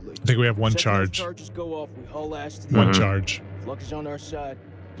remotely. I think we have one Second those charge. charges go off, we haul ass to the One charge. If luck is on our side,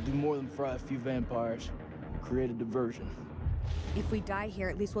 we'll do more than fry a few vampires. Create a diversion. If we die here,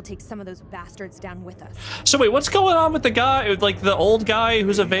 at least we'll take some of those bastards down with us. So wait, what's going on with the guy, like the old guy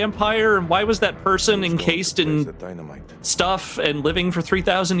who's a vampire, and why was that person encased in stuff and living for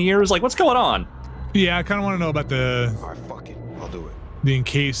 3,000 years? Like, what's going on? Yeah, I kind of want to know about the. All right, fuck it. I'll do it. The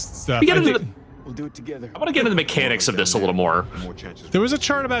encased stuff. We'll do it together. I want to get into the mechanics of this a little more. There was a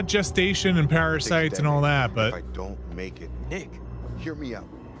chart about gestation and parasites and all that, but if I don't make it, Nick, hear me out.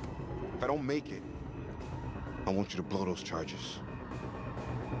 If I don't make it, I want you to blow those charges.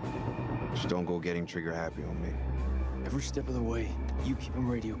 Just don't go getting trigger happy on me. Every step of the way, you keep in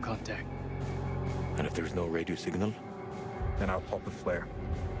radio contact. And if there's no radio signal? Then I'll pop a flare.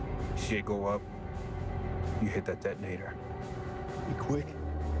 See it go up, you hit that detonator. Be quick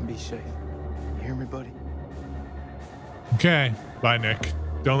and be safe. You hear me, buddy? okay. Bye, Nick.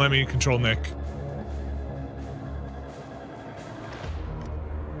 Don't let me control Nick.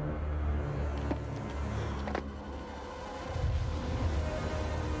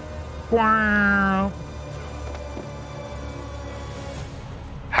 Wow.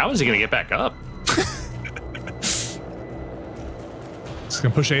 How is he going to get back up? It's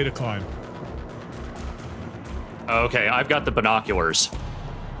gonna push A to climb. Okay, I've got the binoculars.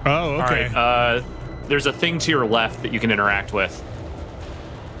 Oh, okay. All right, there's a thing to your left that you can interact with.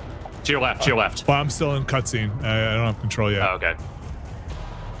 To your left, to your left. Well, I'm still in cutscene. I don't have control yet. Oh, okay.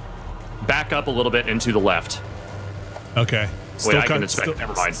 Back up a little bit into the left. Okay. Wait, I can inspect.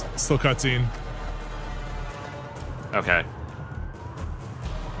 Never mind. Still cutscene. Okay.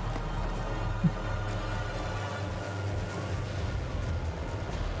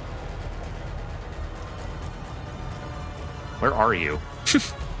 Where are you?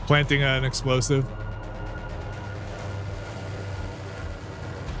 Planting an explosive.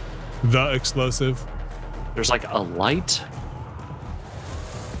 The explosive. There's like a light.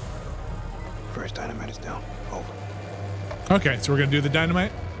 First dynamite is down. Over. Okay, so we're gonna do the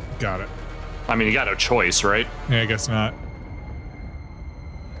dynamite. Got it. I mean, you got no choice, right? Yeah, I guess not.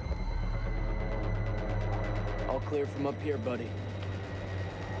 All clear from up here, buddy.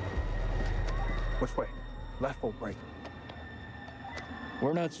 Which way? Left or right?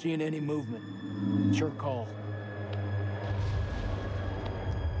 We're not seeing any movement. It's your call.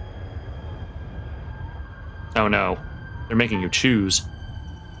 Oh no, they're making you choose.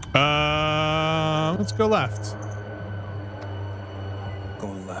 Let's go left.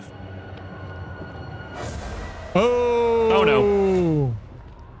 Going left. Oh. Oh no.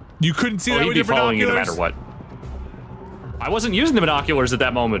 You couldn't see that He'd with be your following you no binoculars? matter what. I wasn't using the binoculars at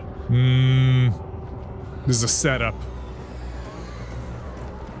that moment. This is a setup.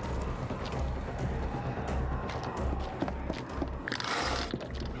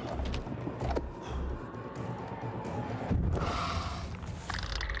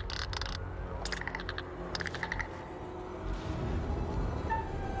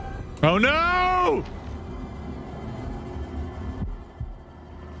 Oh no!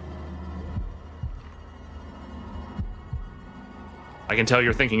 I can tell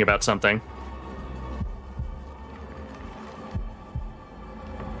you're thinking about something.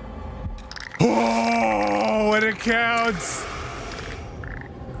 Oh, and it counts.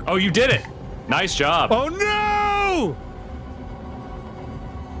 Oh, you did it. Nice job. Oh no!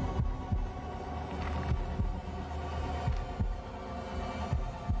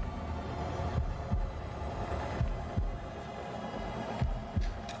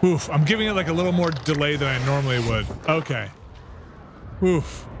 Oof, I'm giving it like a little more delay than I normally would. Okay.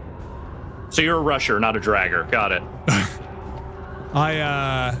 Oof. So you're a rusher, not a dragger. Got it.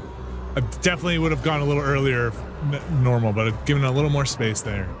 I definitely would have gone a little earlier normal, but I've given it a little more space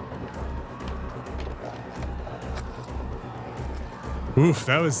there. Oof,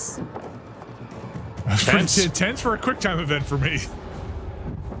 that was pretty intense for a quick time event for me.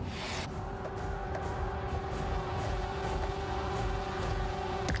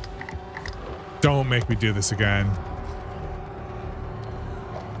 Don't make me do this again.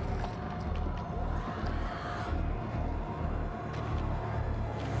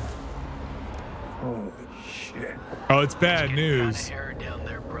 Holy shit. Oh, it's bad news. Down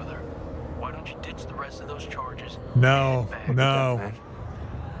there, brother. Why don't you ditch the rest of those charges? No, no.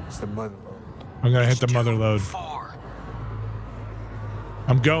 It's the mother load. I'm gonna hit the mother load.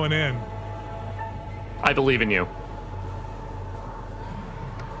 I'm going in. I believe in you.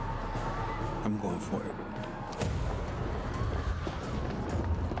 I'm going for it.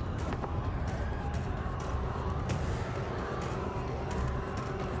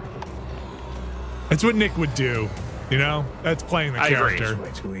 That's what Nick would do, you know? That's playing the character.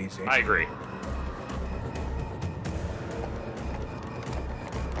 Way too easy. I agree.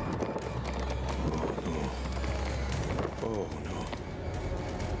 Oh no.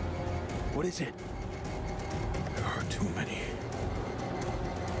 What is it? There are too many.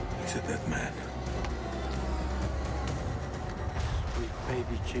 He's a dead man. Sweet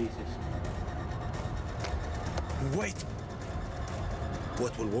baby Jesus. Wait!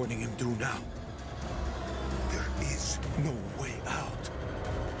 What will warning him do now? There is no way out.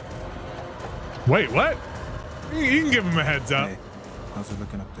 Wait, what? You can give him a heads up. Hey, how's it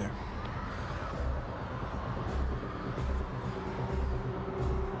looking up there?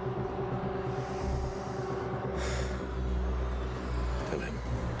 Tell him.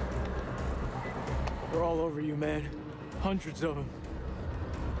 They're all over you, man. Hundreds of them.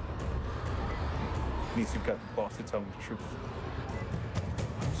 At least you've got the boss to tell me the truth.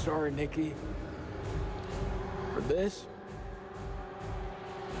 I'm sorry, Nikki. For this?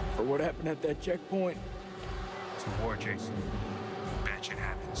 For what happened at that checkpoint? It's a war, Jason. Bad shit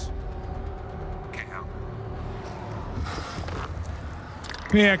happens. Can't help.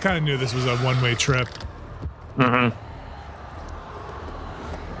 Yeah, I kind of knew this was a one-way trip. Mm-hmm.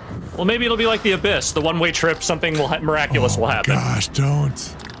 Well, maybe it'll be like the Abyss. The one-way trip, something miraculous will happen. Gosh,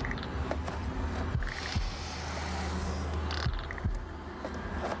 don't.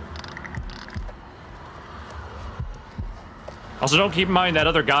 Also, don't keep in mind that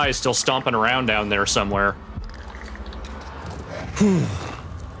other guy is still stomping around down there somewhere.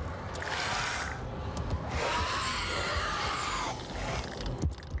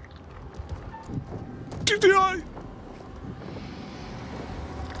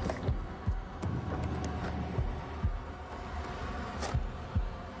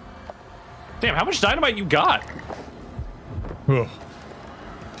 Damn, how much dynamite you got? Ugh.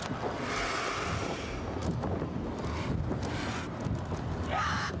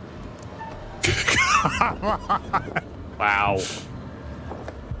 Wow.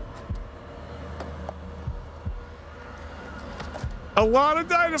 A lot of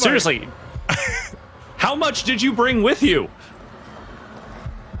dynamite. Seriously. How much did you bring with you?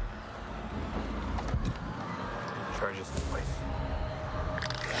 Charges in place.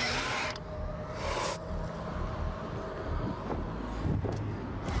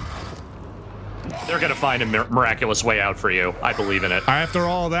 They're gonna find a miraculous way out for you. I believe in it. After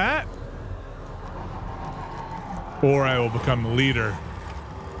all that? Or I will become the leader.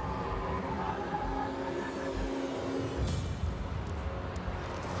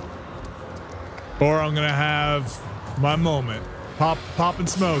 Or I'm gonna have my moment. Pop and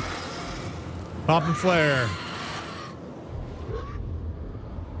smoke. Pop and flare.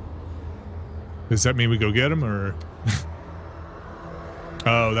 Does that mean we go get him, or?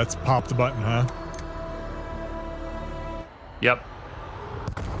 Oh, that's pop the button, huh? Yep.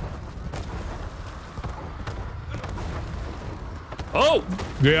 Oh!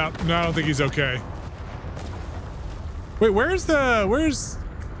 Yeah, no, I don't think he's okay. Wait, who's the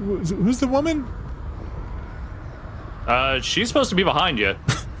woman? She's supposed to be behind you.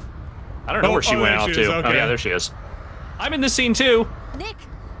 I don't know where she went out to. Okay. Oh yeah, there she is. I'm in this scene too. Nick,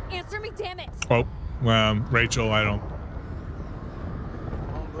 answer me, damn it. Oh, Rachel, I don't.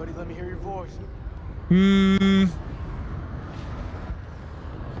 Come on, buddy, let me hear your voice. I'm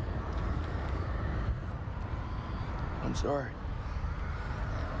sorry.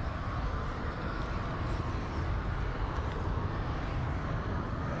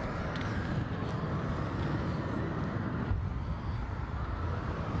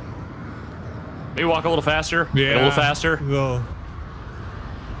 Maybe walk a little faster. Yeah. A little faster.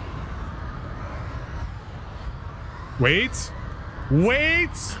 Wait. Wait.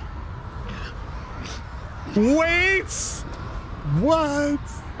 Wait. What?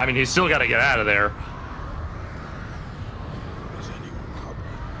 I mean, he's still got to get out of there.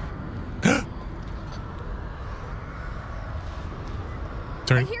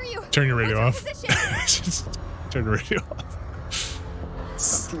 Turn your radio off. Just turn the radio off.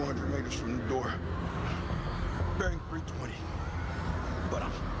 200 meters from the door. Bearing 320. But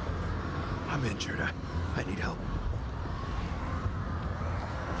I'm injured. I need help.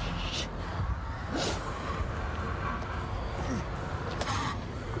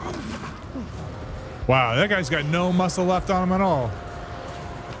 Wow, that guy's got no muscle left on him at all.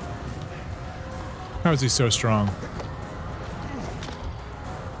 How is he so strong?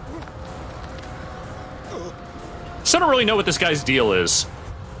 So I don't really know what this guy's deal is.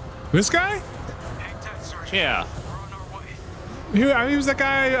 This guy? Yeah. He was that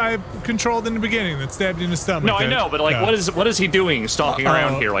guy I controlled in the beginning that stabbed you in the stomach. No, I know, but like, yeah. what is he doing stalking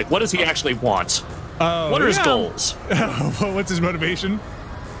around here? Like, what does he actually want? What are his goals? What's his motivation?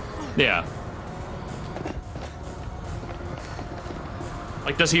 Yeah.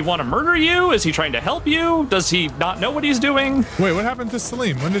 Like, does he want to murder you? Is he trying to help you? Does he not know what he's doing? Wait, what happened to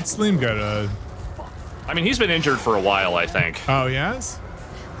Salim? When did Salim get I mean, he's been injured for a while, I think. Oh, yes?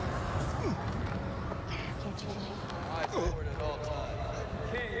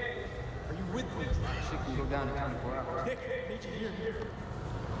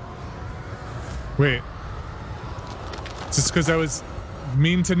 Wait. Is this because I was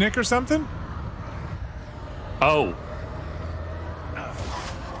mean to Nick or something? Oh.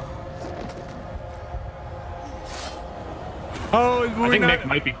 Oh, I think Nick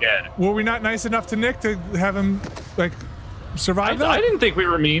might be dead. Were we not nice enough to Nick to have him, like, survive that? I didn't think we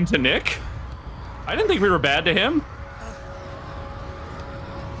were mean to Nick. I didn't think we were bad to him.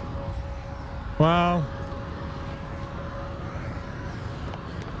 Wow.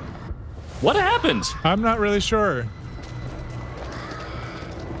 What happened? I'm not really sure.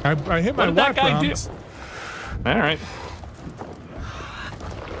 I hit my What did that guy do? prompt. All right.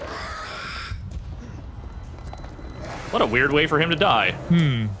 What a weird way for him to die.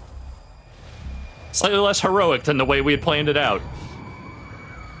 Slightly less heroic than the way we had planned it out.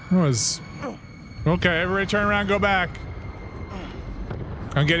 It was... Okay, everybody turn around, go back.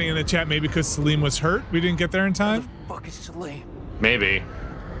 I'm getting in the chat maybe because Salim was hurt. We didn't get there in time. What the fuck is Salim? Maybe.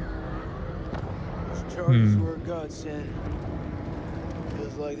 Those charges were a godsend.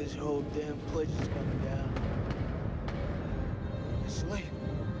 Feels like this whole damn place is coming down. Salim,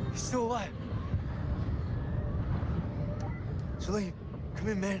 he's still alive. Salim, come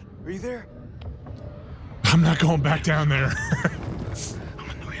in, man. Are you there? I'm not going back down there. I'm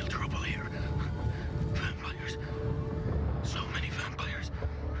in real trouble here. Vampires. So many vampires.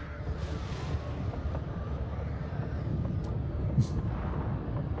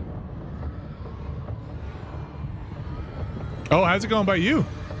 Oh, how's it going by you?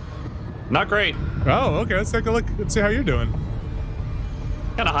 Not great. Oh, okay. Let's take a look. Let's see how you're doing.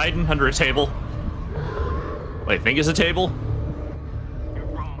 Kind of hiding under a table. What, I think is a table? You're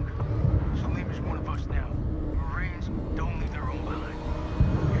wrong. Salim is one of us now. Marines don't leave their own behind.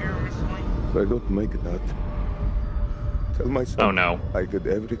 You hear me, Salim? If I don't make it out, tell my son. Oh no. I did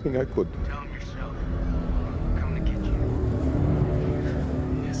everything I could. Tell him yourself. I'm coming to get you.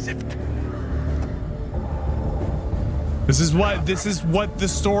 Yes, This is what the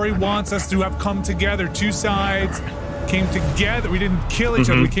story wants us to have come together. Two sides came together. We didn't kill each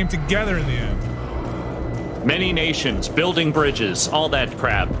other. We came together in the end. Many nations, building bridges, all that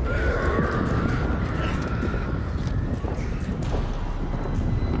crap.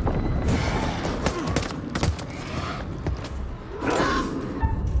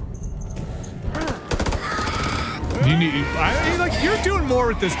 You're doing more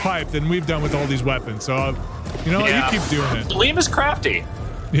with this pipe than we've done with all these weapons. So, you know what? You keep doing it. Salim is crafty.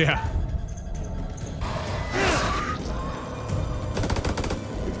 Yeah.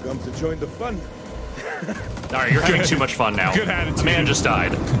 You've come to join the fun. All right, you're having too much fun now. Good attitude. The man just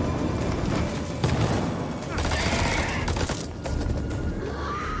died.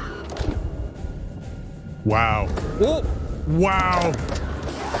 Wow. Oh. Wow.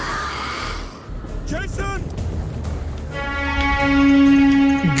 Jason!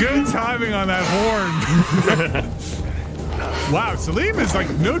 Good timing on that horn. Wow, Salim is like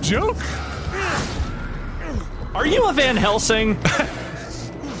no joke. Are you a Van Helsing?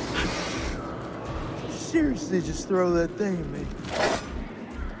 Seriously, just throw that thing at me.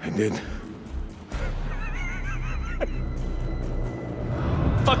 I did.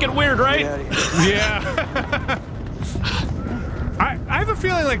 fucking weird, right? Yeah. I have a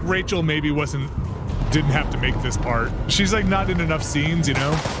feeling like Rachel maybe didn't have to make this part. She's like not in enough scenes, you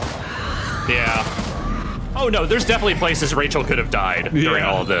know? Yeah. Oh no, there's definitely places Rachel could have died during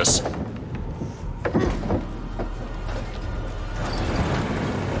all of this.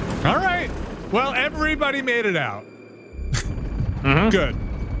 All right. Well, everybody made it out. Good.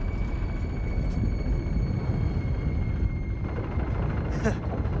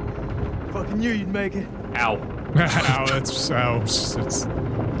 Fucking knew you'd make it. Ow. Ow, it's...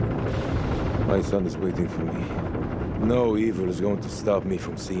 My son is waiting for me. No evil is going to stop me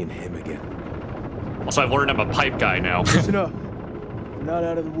from seeing him again. Also, I've learned I'm a pipe guy now. Listen up. We're not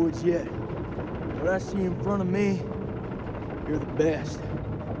out of the woods yet. What I see in front of me, you're the best.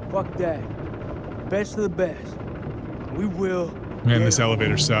 Fuck that. Best of the best. We will. Man, this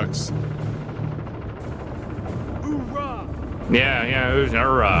elevator sucks. Hoorah! Yeah,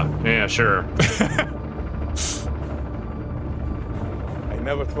 hoorah. Yeah, sure. I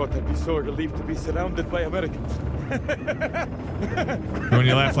never thought I'd be so relieved to be surrounded by Americans. When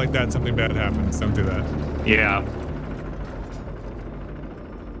you laugh like that, something bad happens. Don't do that. Yeah.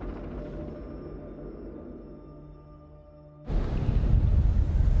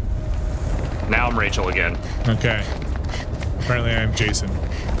 Now I'm Rachel again. Okay. Apparently I'm Jason.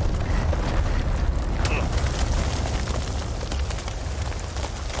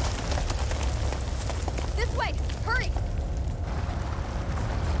 This way! Hurry!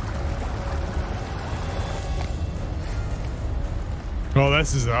 Oh,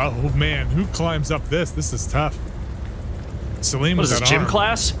 this is... Oh, man. Who climbs up this? This is tough. Salim What was is this, gym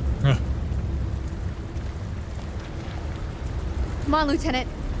class? Huh. Come on, Lieutenant.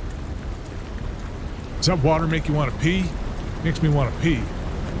 Does that water make you want to pee? Makes me want to pee.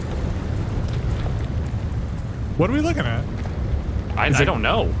 What are we looking at? I don't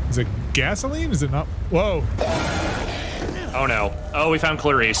know. Is it gasoline? Is it not? Whoa. Oh no. Oh, we found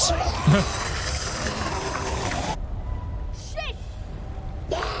Clarice. Shit!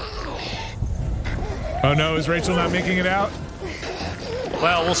 Oh no, is Rachel not making it out?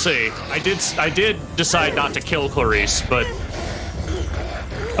 Well, we'll see. I did decide not to kill Clarice, but...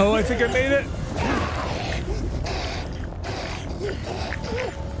 Oh, I think I made it.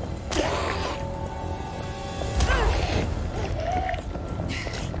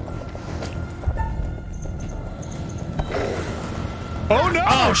 Oh no!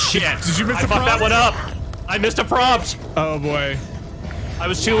 Oh shit! Did you miss I the fucked prompt? that one up! I missed a prompt! Oh boy. I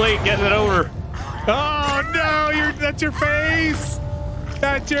was too late getting it over. Oh no! That's your face!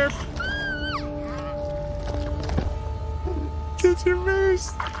 That's your... That's your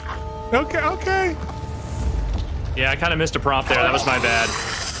face! Okay. Yeah, I kind of missed a prompt there. That was my bad.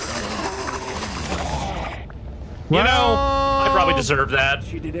 You know, I probably deserved that.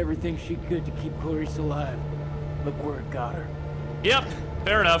 She did everything she could to keep Clarice alive. Look where it got her. Yep,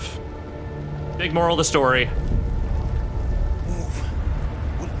 fair enough. Big moral of the story.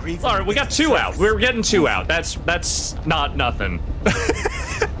 All right, we got 2 out. We're getting 2 out. That's not nothing.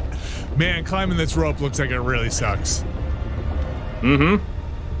 Man, climbing this rope looks like it really sucks. Mm-hmm.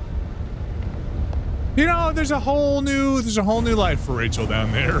 You know, there's a whole new life for Rachel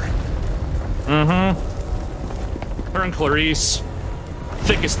down there. Mm-hmm. Her and Clarice,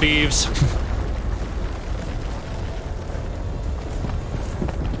 thick as thieves.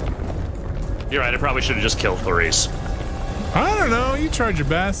 You're right, I probably should have just killed Clarice. I don't know, you tried your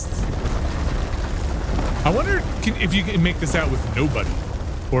best. I wonder if you can make this out with nobody.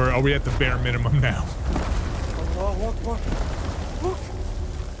 Or are we at the bare minimum now? Look!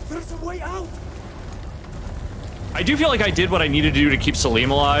 There's a way out! I do feel like I did what I needed to do to keep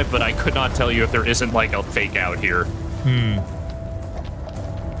Salim alive, but I could not tell you if there isn't like a fake out here.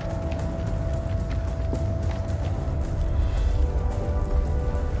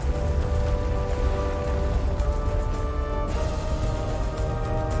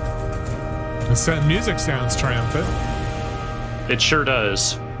 The music sounds triumphant. It sure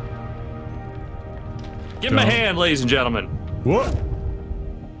does. Give him a hand, ladies and gentlemen. Whoa.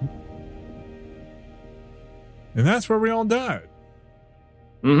 And that's where we all died.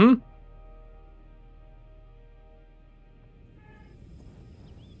 Mm-hmm.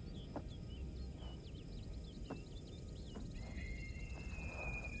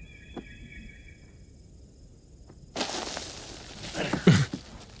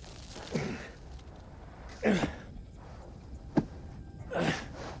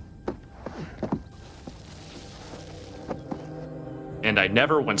 And I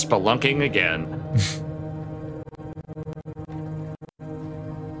never went spelunking again.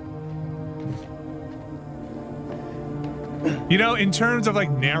 You know, in terms of like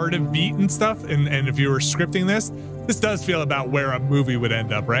narrative beat and stuff, and if you were scripting this does feel about where a movie would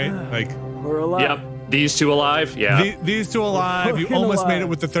end up, right? Like, we're alive. Yep. These two alive. Yeah. These two alive. You almost made it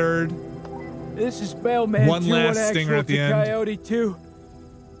with the third. This is Bellman. One last stinger at the end. Coyote 2.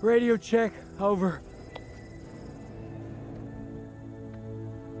 Radio check. Over.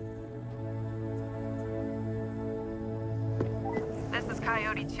 This is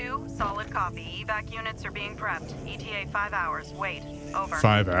Coyote 2. Solid copy. Evac units are being prepped. ETA 5 hours. Wait. Over.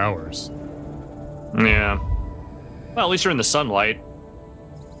 5 hours. Yeah. Well, at least you're in the sunlight.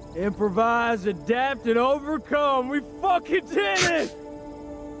 Improvise, adapt, and overcome. We fucking did it!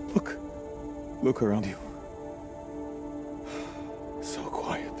 Look around you. So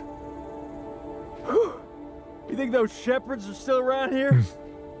quiet. You think those shepherds are still around here?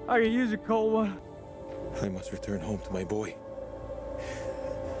 I could use a cold one. I must return home to my boy.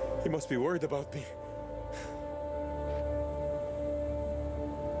 He must be worried about me.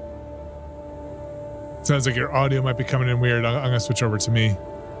 Sounds like your audio might be coming in weird. I'm gonna switch over to me.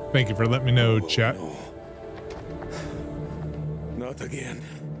 Thank you for letting me know, chat. No. Not again.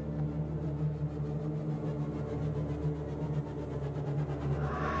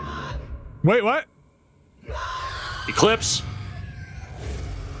 Wait, what? Eclipse.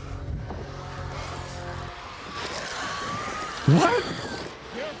 What?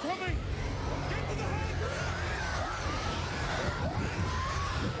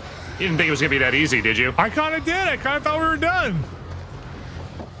 You didn't think it was gonna be that easy, did you? I kind of did. I kind of thought we were done.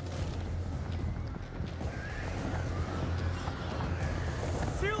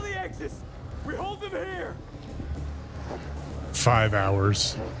 Seal the exits. We hold them here. 5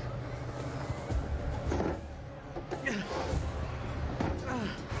 hours.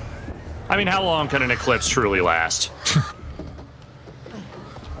 I mean, how long can an eclipse truly last?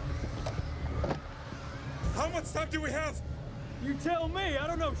 How much time do we have? You tell me. I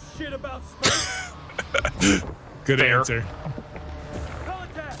don't know shit about space. Good Fair. answer.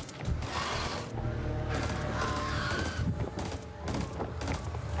 Contact.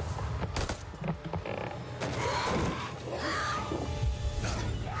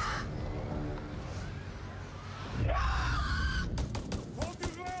 Hold your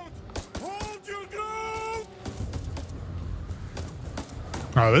ground! Hold your ground!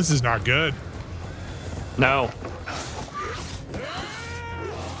 Oh, this is not good. No.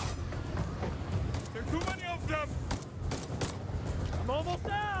 There are too many of them! I'm almost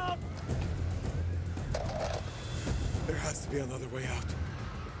out. There has to be another way out.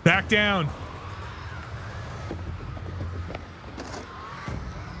 Back down.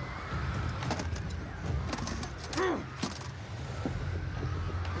 Are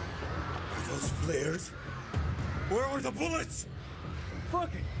those flares? Where are the bullets?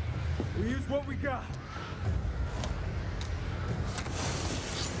 Fuck it. We use what we got.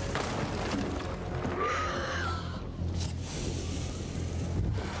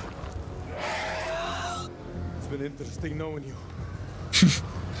 It's been interesting knowing you.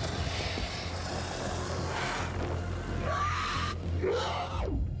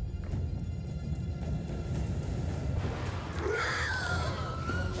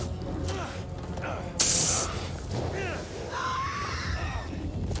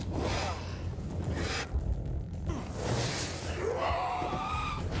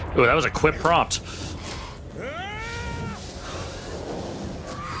 Ooh, that was a quick prompt.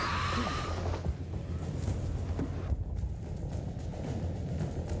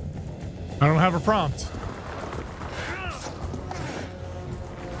 I don't have a prompt.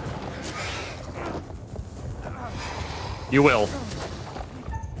 You will.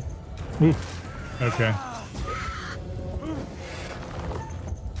 Ooh. Okay.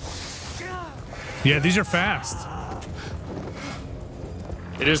 Yeah, these are fast.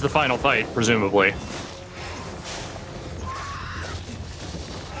 It is the final fight, presumably.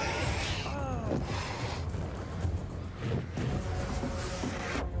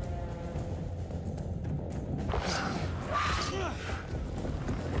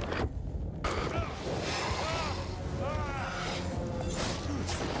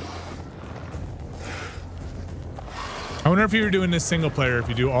 I wonder if you were doing this single player, if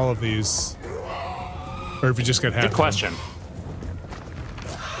you do all of these, or if you just get half. Good question.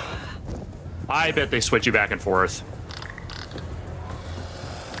 I bet they switch you back and forth.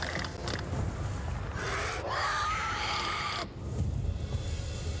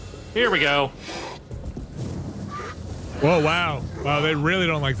 Here we go. Whoa, wow. Wow, they really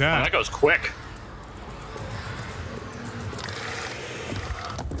don't like Oh, that. that goes quick.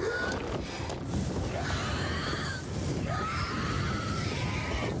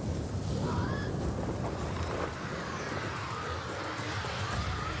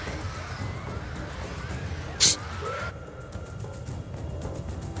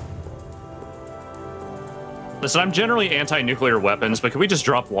 Listen, I'm generally anti-nuclear weapons, but can we just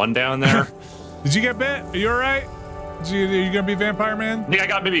drop one down there? Did you get bit? Are you all right? Are you gonna be Vampire Man? I think I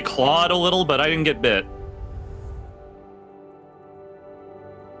got maybe clawed a little, but I didn't get bit.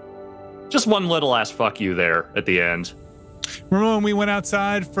 Just one little ass fuck you there at the end. Remember when we went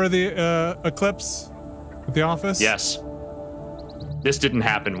outside for the eclipse at the office? Yes. This didn't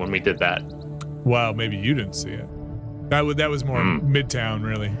happen when we did that. Well, maybe you didn't see it. That was more Midtown,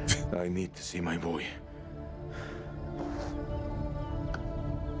 really. I need to see my boy.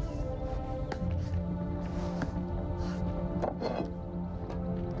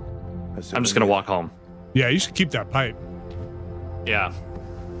 I'm just gonna walk home. Yeah, you should keep that pipe. Yeah.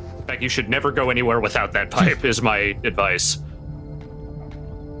 In fact, you should never go anywhere without that pipe, is my advice.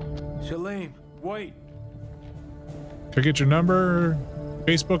 Shalem, wait. Can I get your number,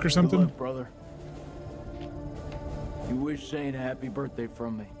 Facebook or something? Good luck, brother. You wish Zane a happy birthday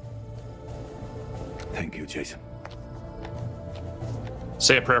from me. Thank you, Jason.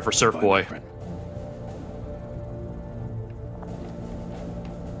 Say a prayer for Surf Boy.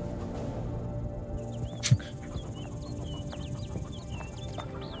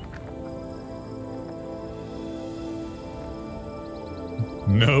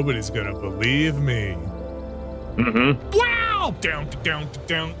 Nobody's gonna believe me. Mm-hmm. Wow! Down.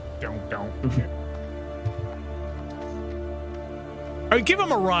 I mean, give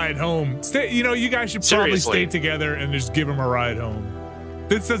him a ride home. Stay, you guys should probably stay together and just give him a ride home.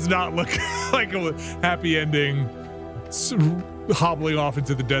 This does not look like a happy ending. Hobbling off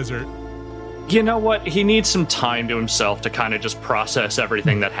into the desert. You know what? He needs some time to himself to kind of just process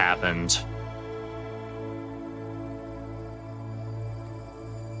everything that happened.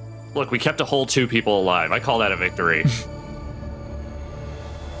 Look, we kept a whole 2 people alive. I call that a victory.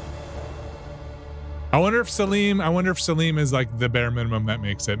 I wonder if Salim is like the bare minimum that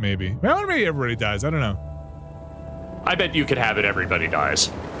makes it, maybe. Well, maybe everybody dies. I don't know. I bet you could have it everybody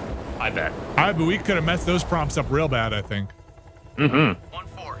dies. I bet. But we could have messed those prompts up real bad, I think. Mm-hmm.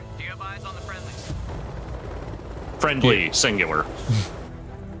 1-4. Do you have eyes on the friendlies? Friendly, yeah. Singular.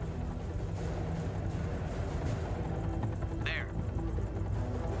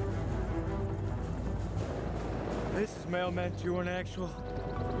 This is Mailman 2 in actual.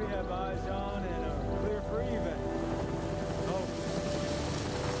 We have eyes on and are clear for even. Oh.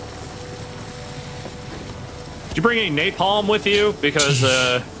 Did you bring any napalm with you? Because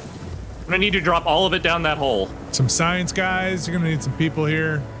I'm gonna need to drop all of it down that hole. Some science guys. You're gonna need some people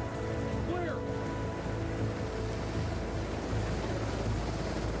here. Where?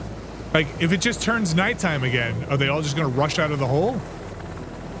 Like, if it just turns nighttime again, are they all just gonna rush out of the hole?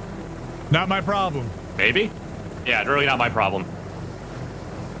 Not my problem. Maybe. Yeah, really not my problem.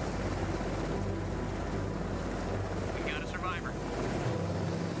 We got a survivor.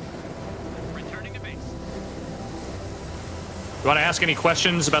 Returning to base. You want to ask any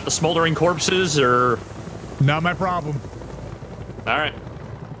questions about the smoldering corpses, or? Not my problem. All right.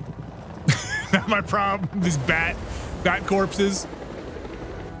 Not my problem. These bat corpses.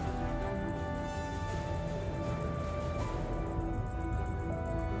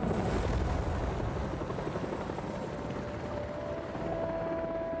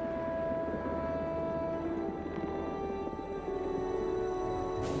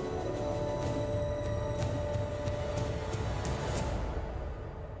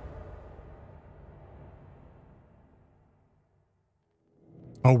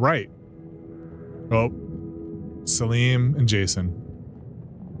 Oh, right. Oh, Salim and Jason.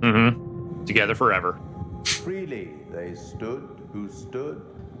 Mm-hmm. Together forever. Freely they stood who stood,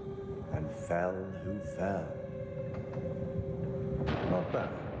 and fell who fell. Not bad.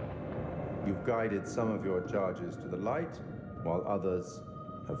 You've guided some of your charges to the light, while others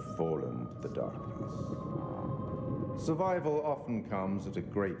have fallen to the darkness. Survival often comes at a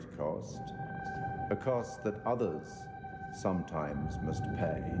great cost, a cost that others sometimes must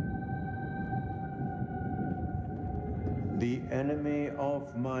pay. The enemy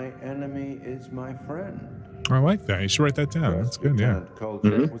of my enemy is my friend. I like that. You should write that down. That's good, yeah. Lieutenant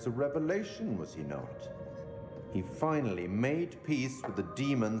Kolchak was a revelation, was he not? He finally made peace with the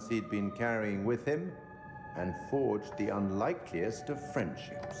demons he'd been carrying with him and forged the unlikeliest of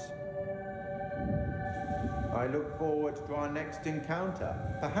friendships. I look forward to our next encounter.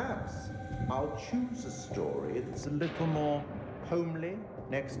 Perhaps I'll choose a story that's a little more homely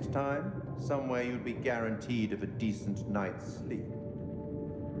next time, somewhere you'd be guaranteed of a decent night's sleep.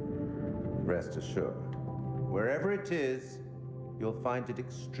 Rest assured, wherever it is, you'll find it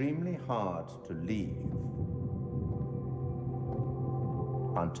extremely hard to leave.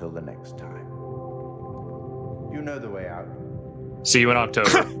 Until the next time. You know the way out. See you in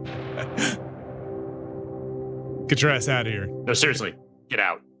October. Get your ass out of here. No, seriously. Get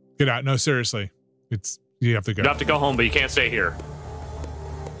out. Get out. No, seriously. You have to go. You have to go home, but you can't stay here.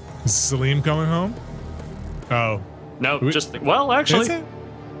 Is Salim coming home? Oh. No, well, actually.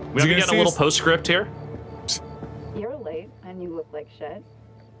 We have to get a little postscript here. You're late, and you look like shit.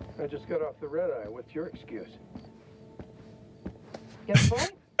 I just got off the red eye. What's your excuse? Good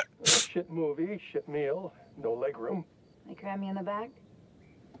flight? Shit movie, shit meal, no leg room. They cram you in the back?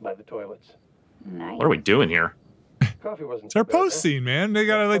 By the toilets. Nice. What are we doing here? Coffee wasn't. It's our post scene, man. They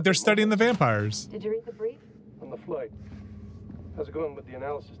gotta they're studying the vampires. Did you read the brief? On the flight. How's it going with the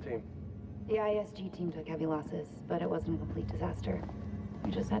analysis team? The ISG team took heavy losses, but it wasn't a complete disaster. We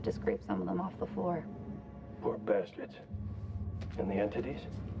just had to scrape some of them off the floor. Poor bastards. And the entities?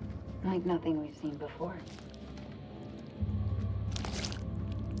 Like nothing we've seen before.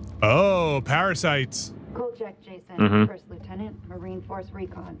 Oh, parasites. Kolchak Jason, First Lieutenant, Marine Force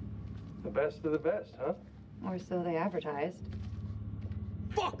Recon. The best of the best, huh? Or so they advertised.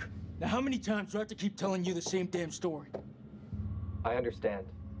 Fuck! Now how many times do I have to keep telling you the same damn story? I understand.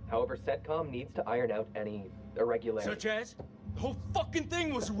 However, CENTCOM needs to iron out any irregularities. Such as? The whole fucking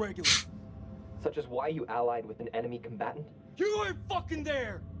thing was irregular. Such as why you allied with an enemy combatant? You weren't fucking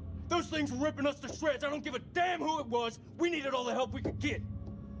there! Those things were ripping us to shreds. I don't give a damn who it was. We needed all the help we could get.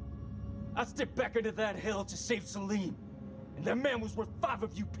 I stepped back into that hell to save Salim. And that man was worth 5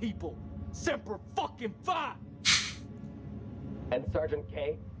 of you people. Semper fucking Fi! And Sergeant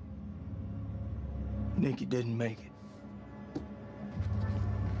K? Nikki didn't make it.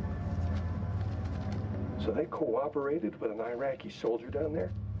 So they cooperated with an Iraqi soldier down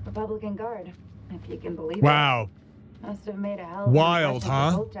there? Republican Guard, if you can believe it. Wow. Must have made a hell of wild,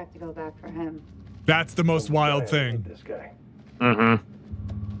 huh? Kolchak to go back for him. That's the most wild thing. This guy.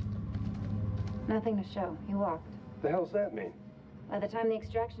 Nothing to show. He walked. The hell's that mean? By the time the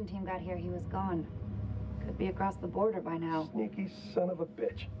extraction team got here, he was gone. Could be across the border by now. Sneaky son of a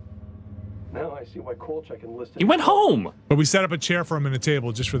bitch. Now I see why Kolchak enlisted. He went home. But we set up a chair for him and a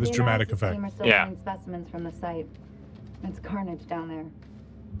table just for this dramatic effect. Team are still getting specimens from the site. It's carnage down there.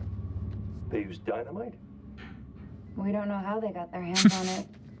 They used dynamite? We don't know how they got their hands on it.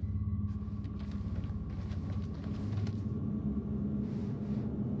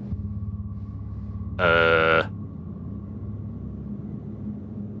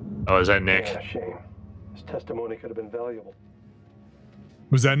 Oh, is that Nick? Yeah, shame. His testimony could have been valuable.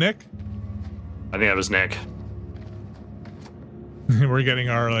 Was that Nick? I think that was Nick. We're getting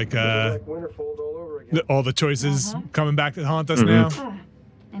our like Winterfold all over again. all the choices coming back to haunt us now.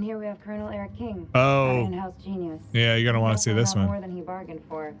 And here we have Colonel Eric King. Oh. In-house genius. Yeah, you're gonna want to see this one. More than he bargained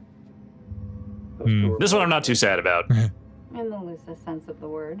for. This one I'm not too sad about. In the loosest sense of the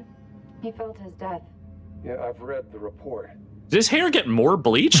word. He felt his death. Yeah, I've read the report. Did his hair get more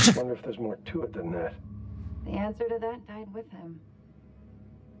bleached? I wonder if there's more to it than that. The answer to that died with him.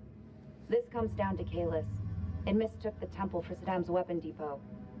 This comes down to Kalis. It mistook the temple for Saddam's weapon depot.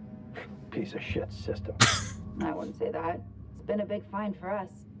 Piece of shit system. I wouldn't say that. It's been a big find for us.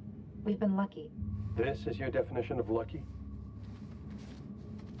 We've been lucky. This is your definition of lucky?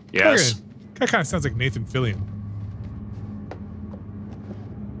 Yes. That kind of sounds like Nathan Fillion.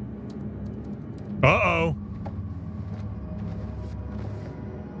 Uh-oh.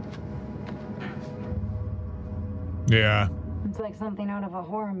 Yeah. It's like something out of a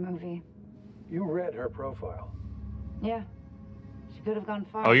horror movie. You read her profile. Yeah. She could have gone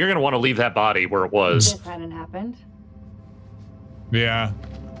far. Oh, you're going to want to leave that body where it was. This hadn't happened. Yeah.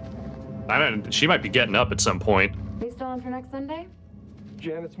 She might be getting up at some point. You still on for next Sunday?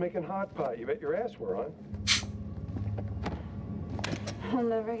 Janet's making hot pot. You bet your ass we're on. I'll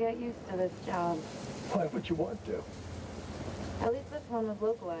never get used to this job. Why would you want to? At least this one was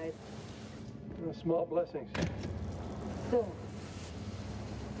localized. Small blessings. So,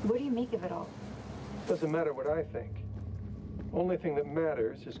 what do you make of it all? Doesn't matter what I think. Only thing that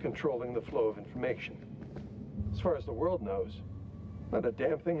matters is controlling the flow of information. As far as the world knows, not a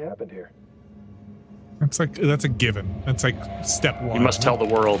damn thing happened here. That's a given. That's like step one. You must tell the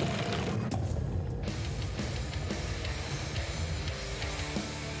world.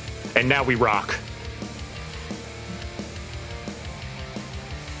 And now we rock.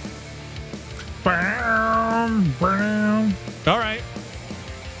 Bam, bam. All right.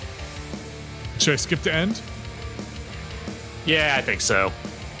 Should I skip to end? Yeah, I think so. All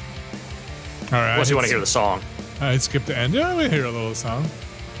right. Unless you want to hear the song. All right, skip to end. Yeah, we hear a little song.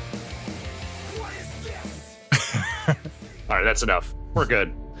 All right, that's enough. We're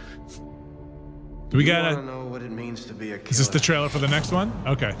good. Do we got to know what it means to be a killer? Is this the trailer for the next one?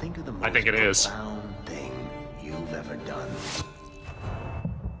 Okay. Think of the most I think it is. profound thing you've ever done.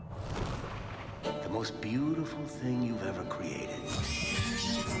 The most beautiful thing you've ever created.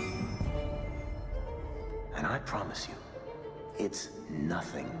 And I promise you, it's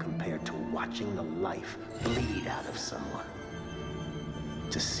nothing compared to watching the life bleed out of someone.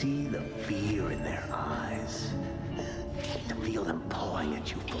 To see the fear in their eyes, to feel them pawing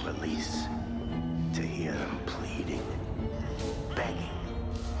at you for release, to hear them pleading, begging.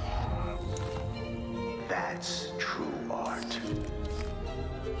 That's true art.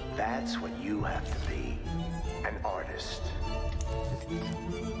 That's what you have to be, an artist.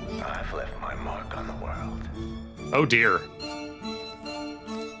 I've left my mark on the world. Oh dear.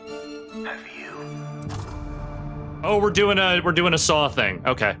 Have you? Oh, we're doing a Saw thing.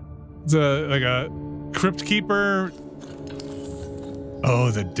 Okay. It's like a crypt keeper.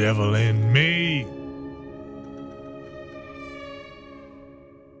 Oh, the devil in me.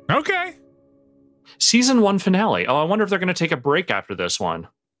 Okay. Season 1 finale. Oh, I wonder if they're going to take a break after this one.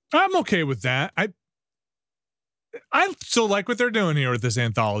 I'm okay with that. I still like what they're doing here with this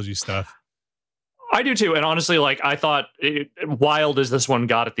anthology stuff. I do too. And honestly, like, I thought, wild as this one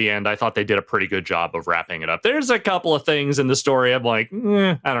got at the end, I thought they did a pretty good job of wrapping it up. There's a couple of things in the story I'm like,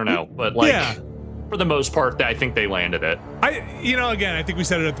 I don't know. But like, for the most part, I think they landed it. Again, I think we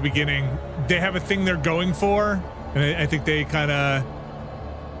said it at the beginning. They have a thing they're going for. And I think they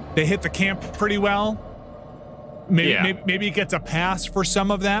they hit the camp pretty well. Maybe it gets a pass for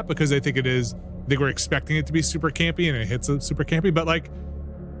some of that because I think it is. I think we're expecting it to be super campy and it hits super campy, but like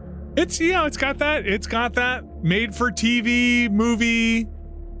it's got that made for TV movie.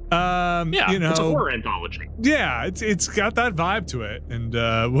 It's a horror anthology. Yeah, it's got that vibe to it, and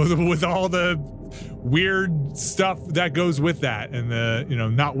with all the weird stuff that goes with that, and the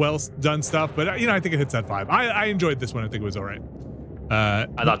not well done stuff, but I think it hits that vibe. I enjoyed this one. I think it was all right. I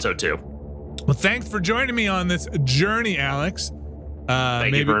thought so too. Well, thanks for joining me on this journey, Alex.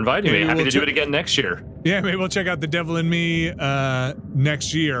 Thank you for inviting me. Happy to do it again next year. Yeah, maybe we'll check out The Devil in Me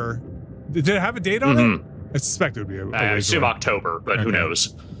next year. Did it have a date on it? I suspect it would be I assume October, but who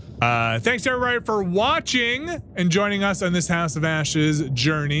knows? Thanks everybody for watching and joining us on this House of Ashes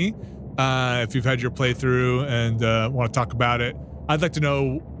journey. If you've had your playthrough and want to talk about it, I'd like to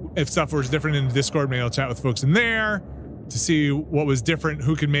know if stuff was different in the Discord. Maybe I'll chat with folks in there to see what was different,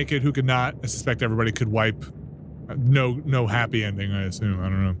 who could make it, who could not. I suspect everybody could wipe. No happy ending, I assume. I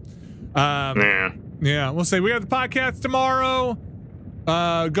don't know. Yeah, we'll say we have the podcast tomorrow.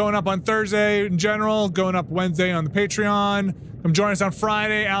 Going up on Thursday in general, going up Wednesday on the Patreon. Come join us on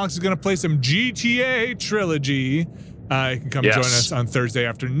Friday. Alex is going to play some GTA Trilogy. You can come join us on Thursday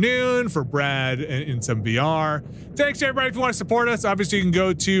afternoon for Brad in some VR. Thanks to everybody. If you want to support us, obviously you can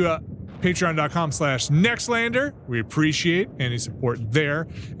go to patreon.com/Nextlander. We appreciate any support there.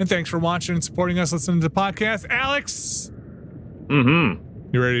 And thanks for watching and supporting us, listening to the podcast. Alex? You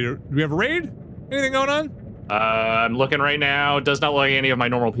ready do we have a raid? Anything going on? I'm looking right now. Does not look like any of my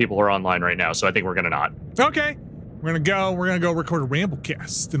normal people are online right now, so I think we're gonna not. Okay. We're gonna go record a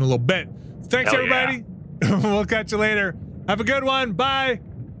Ramblecast in a little bit. Thanks, everybody. We'll catch you later. Have a good one. Bye.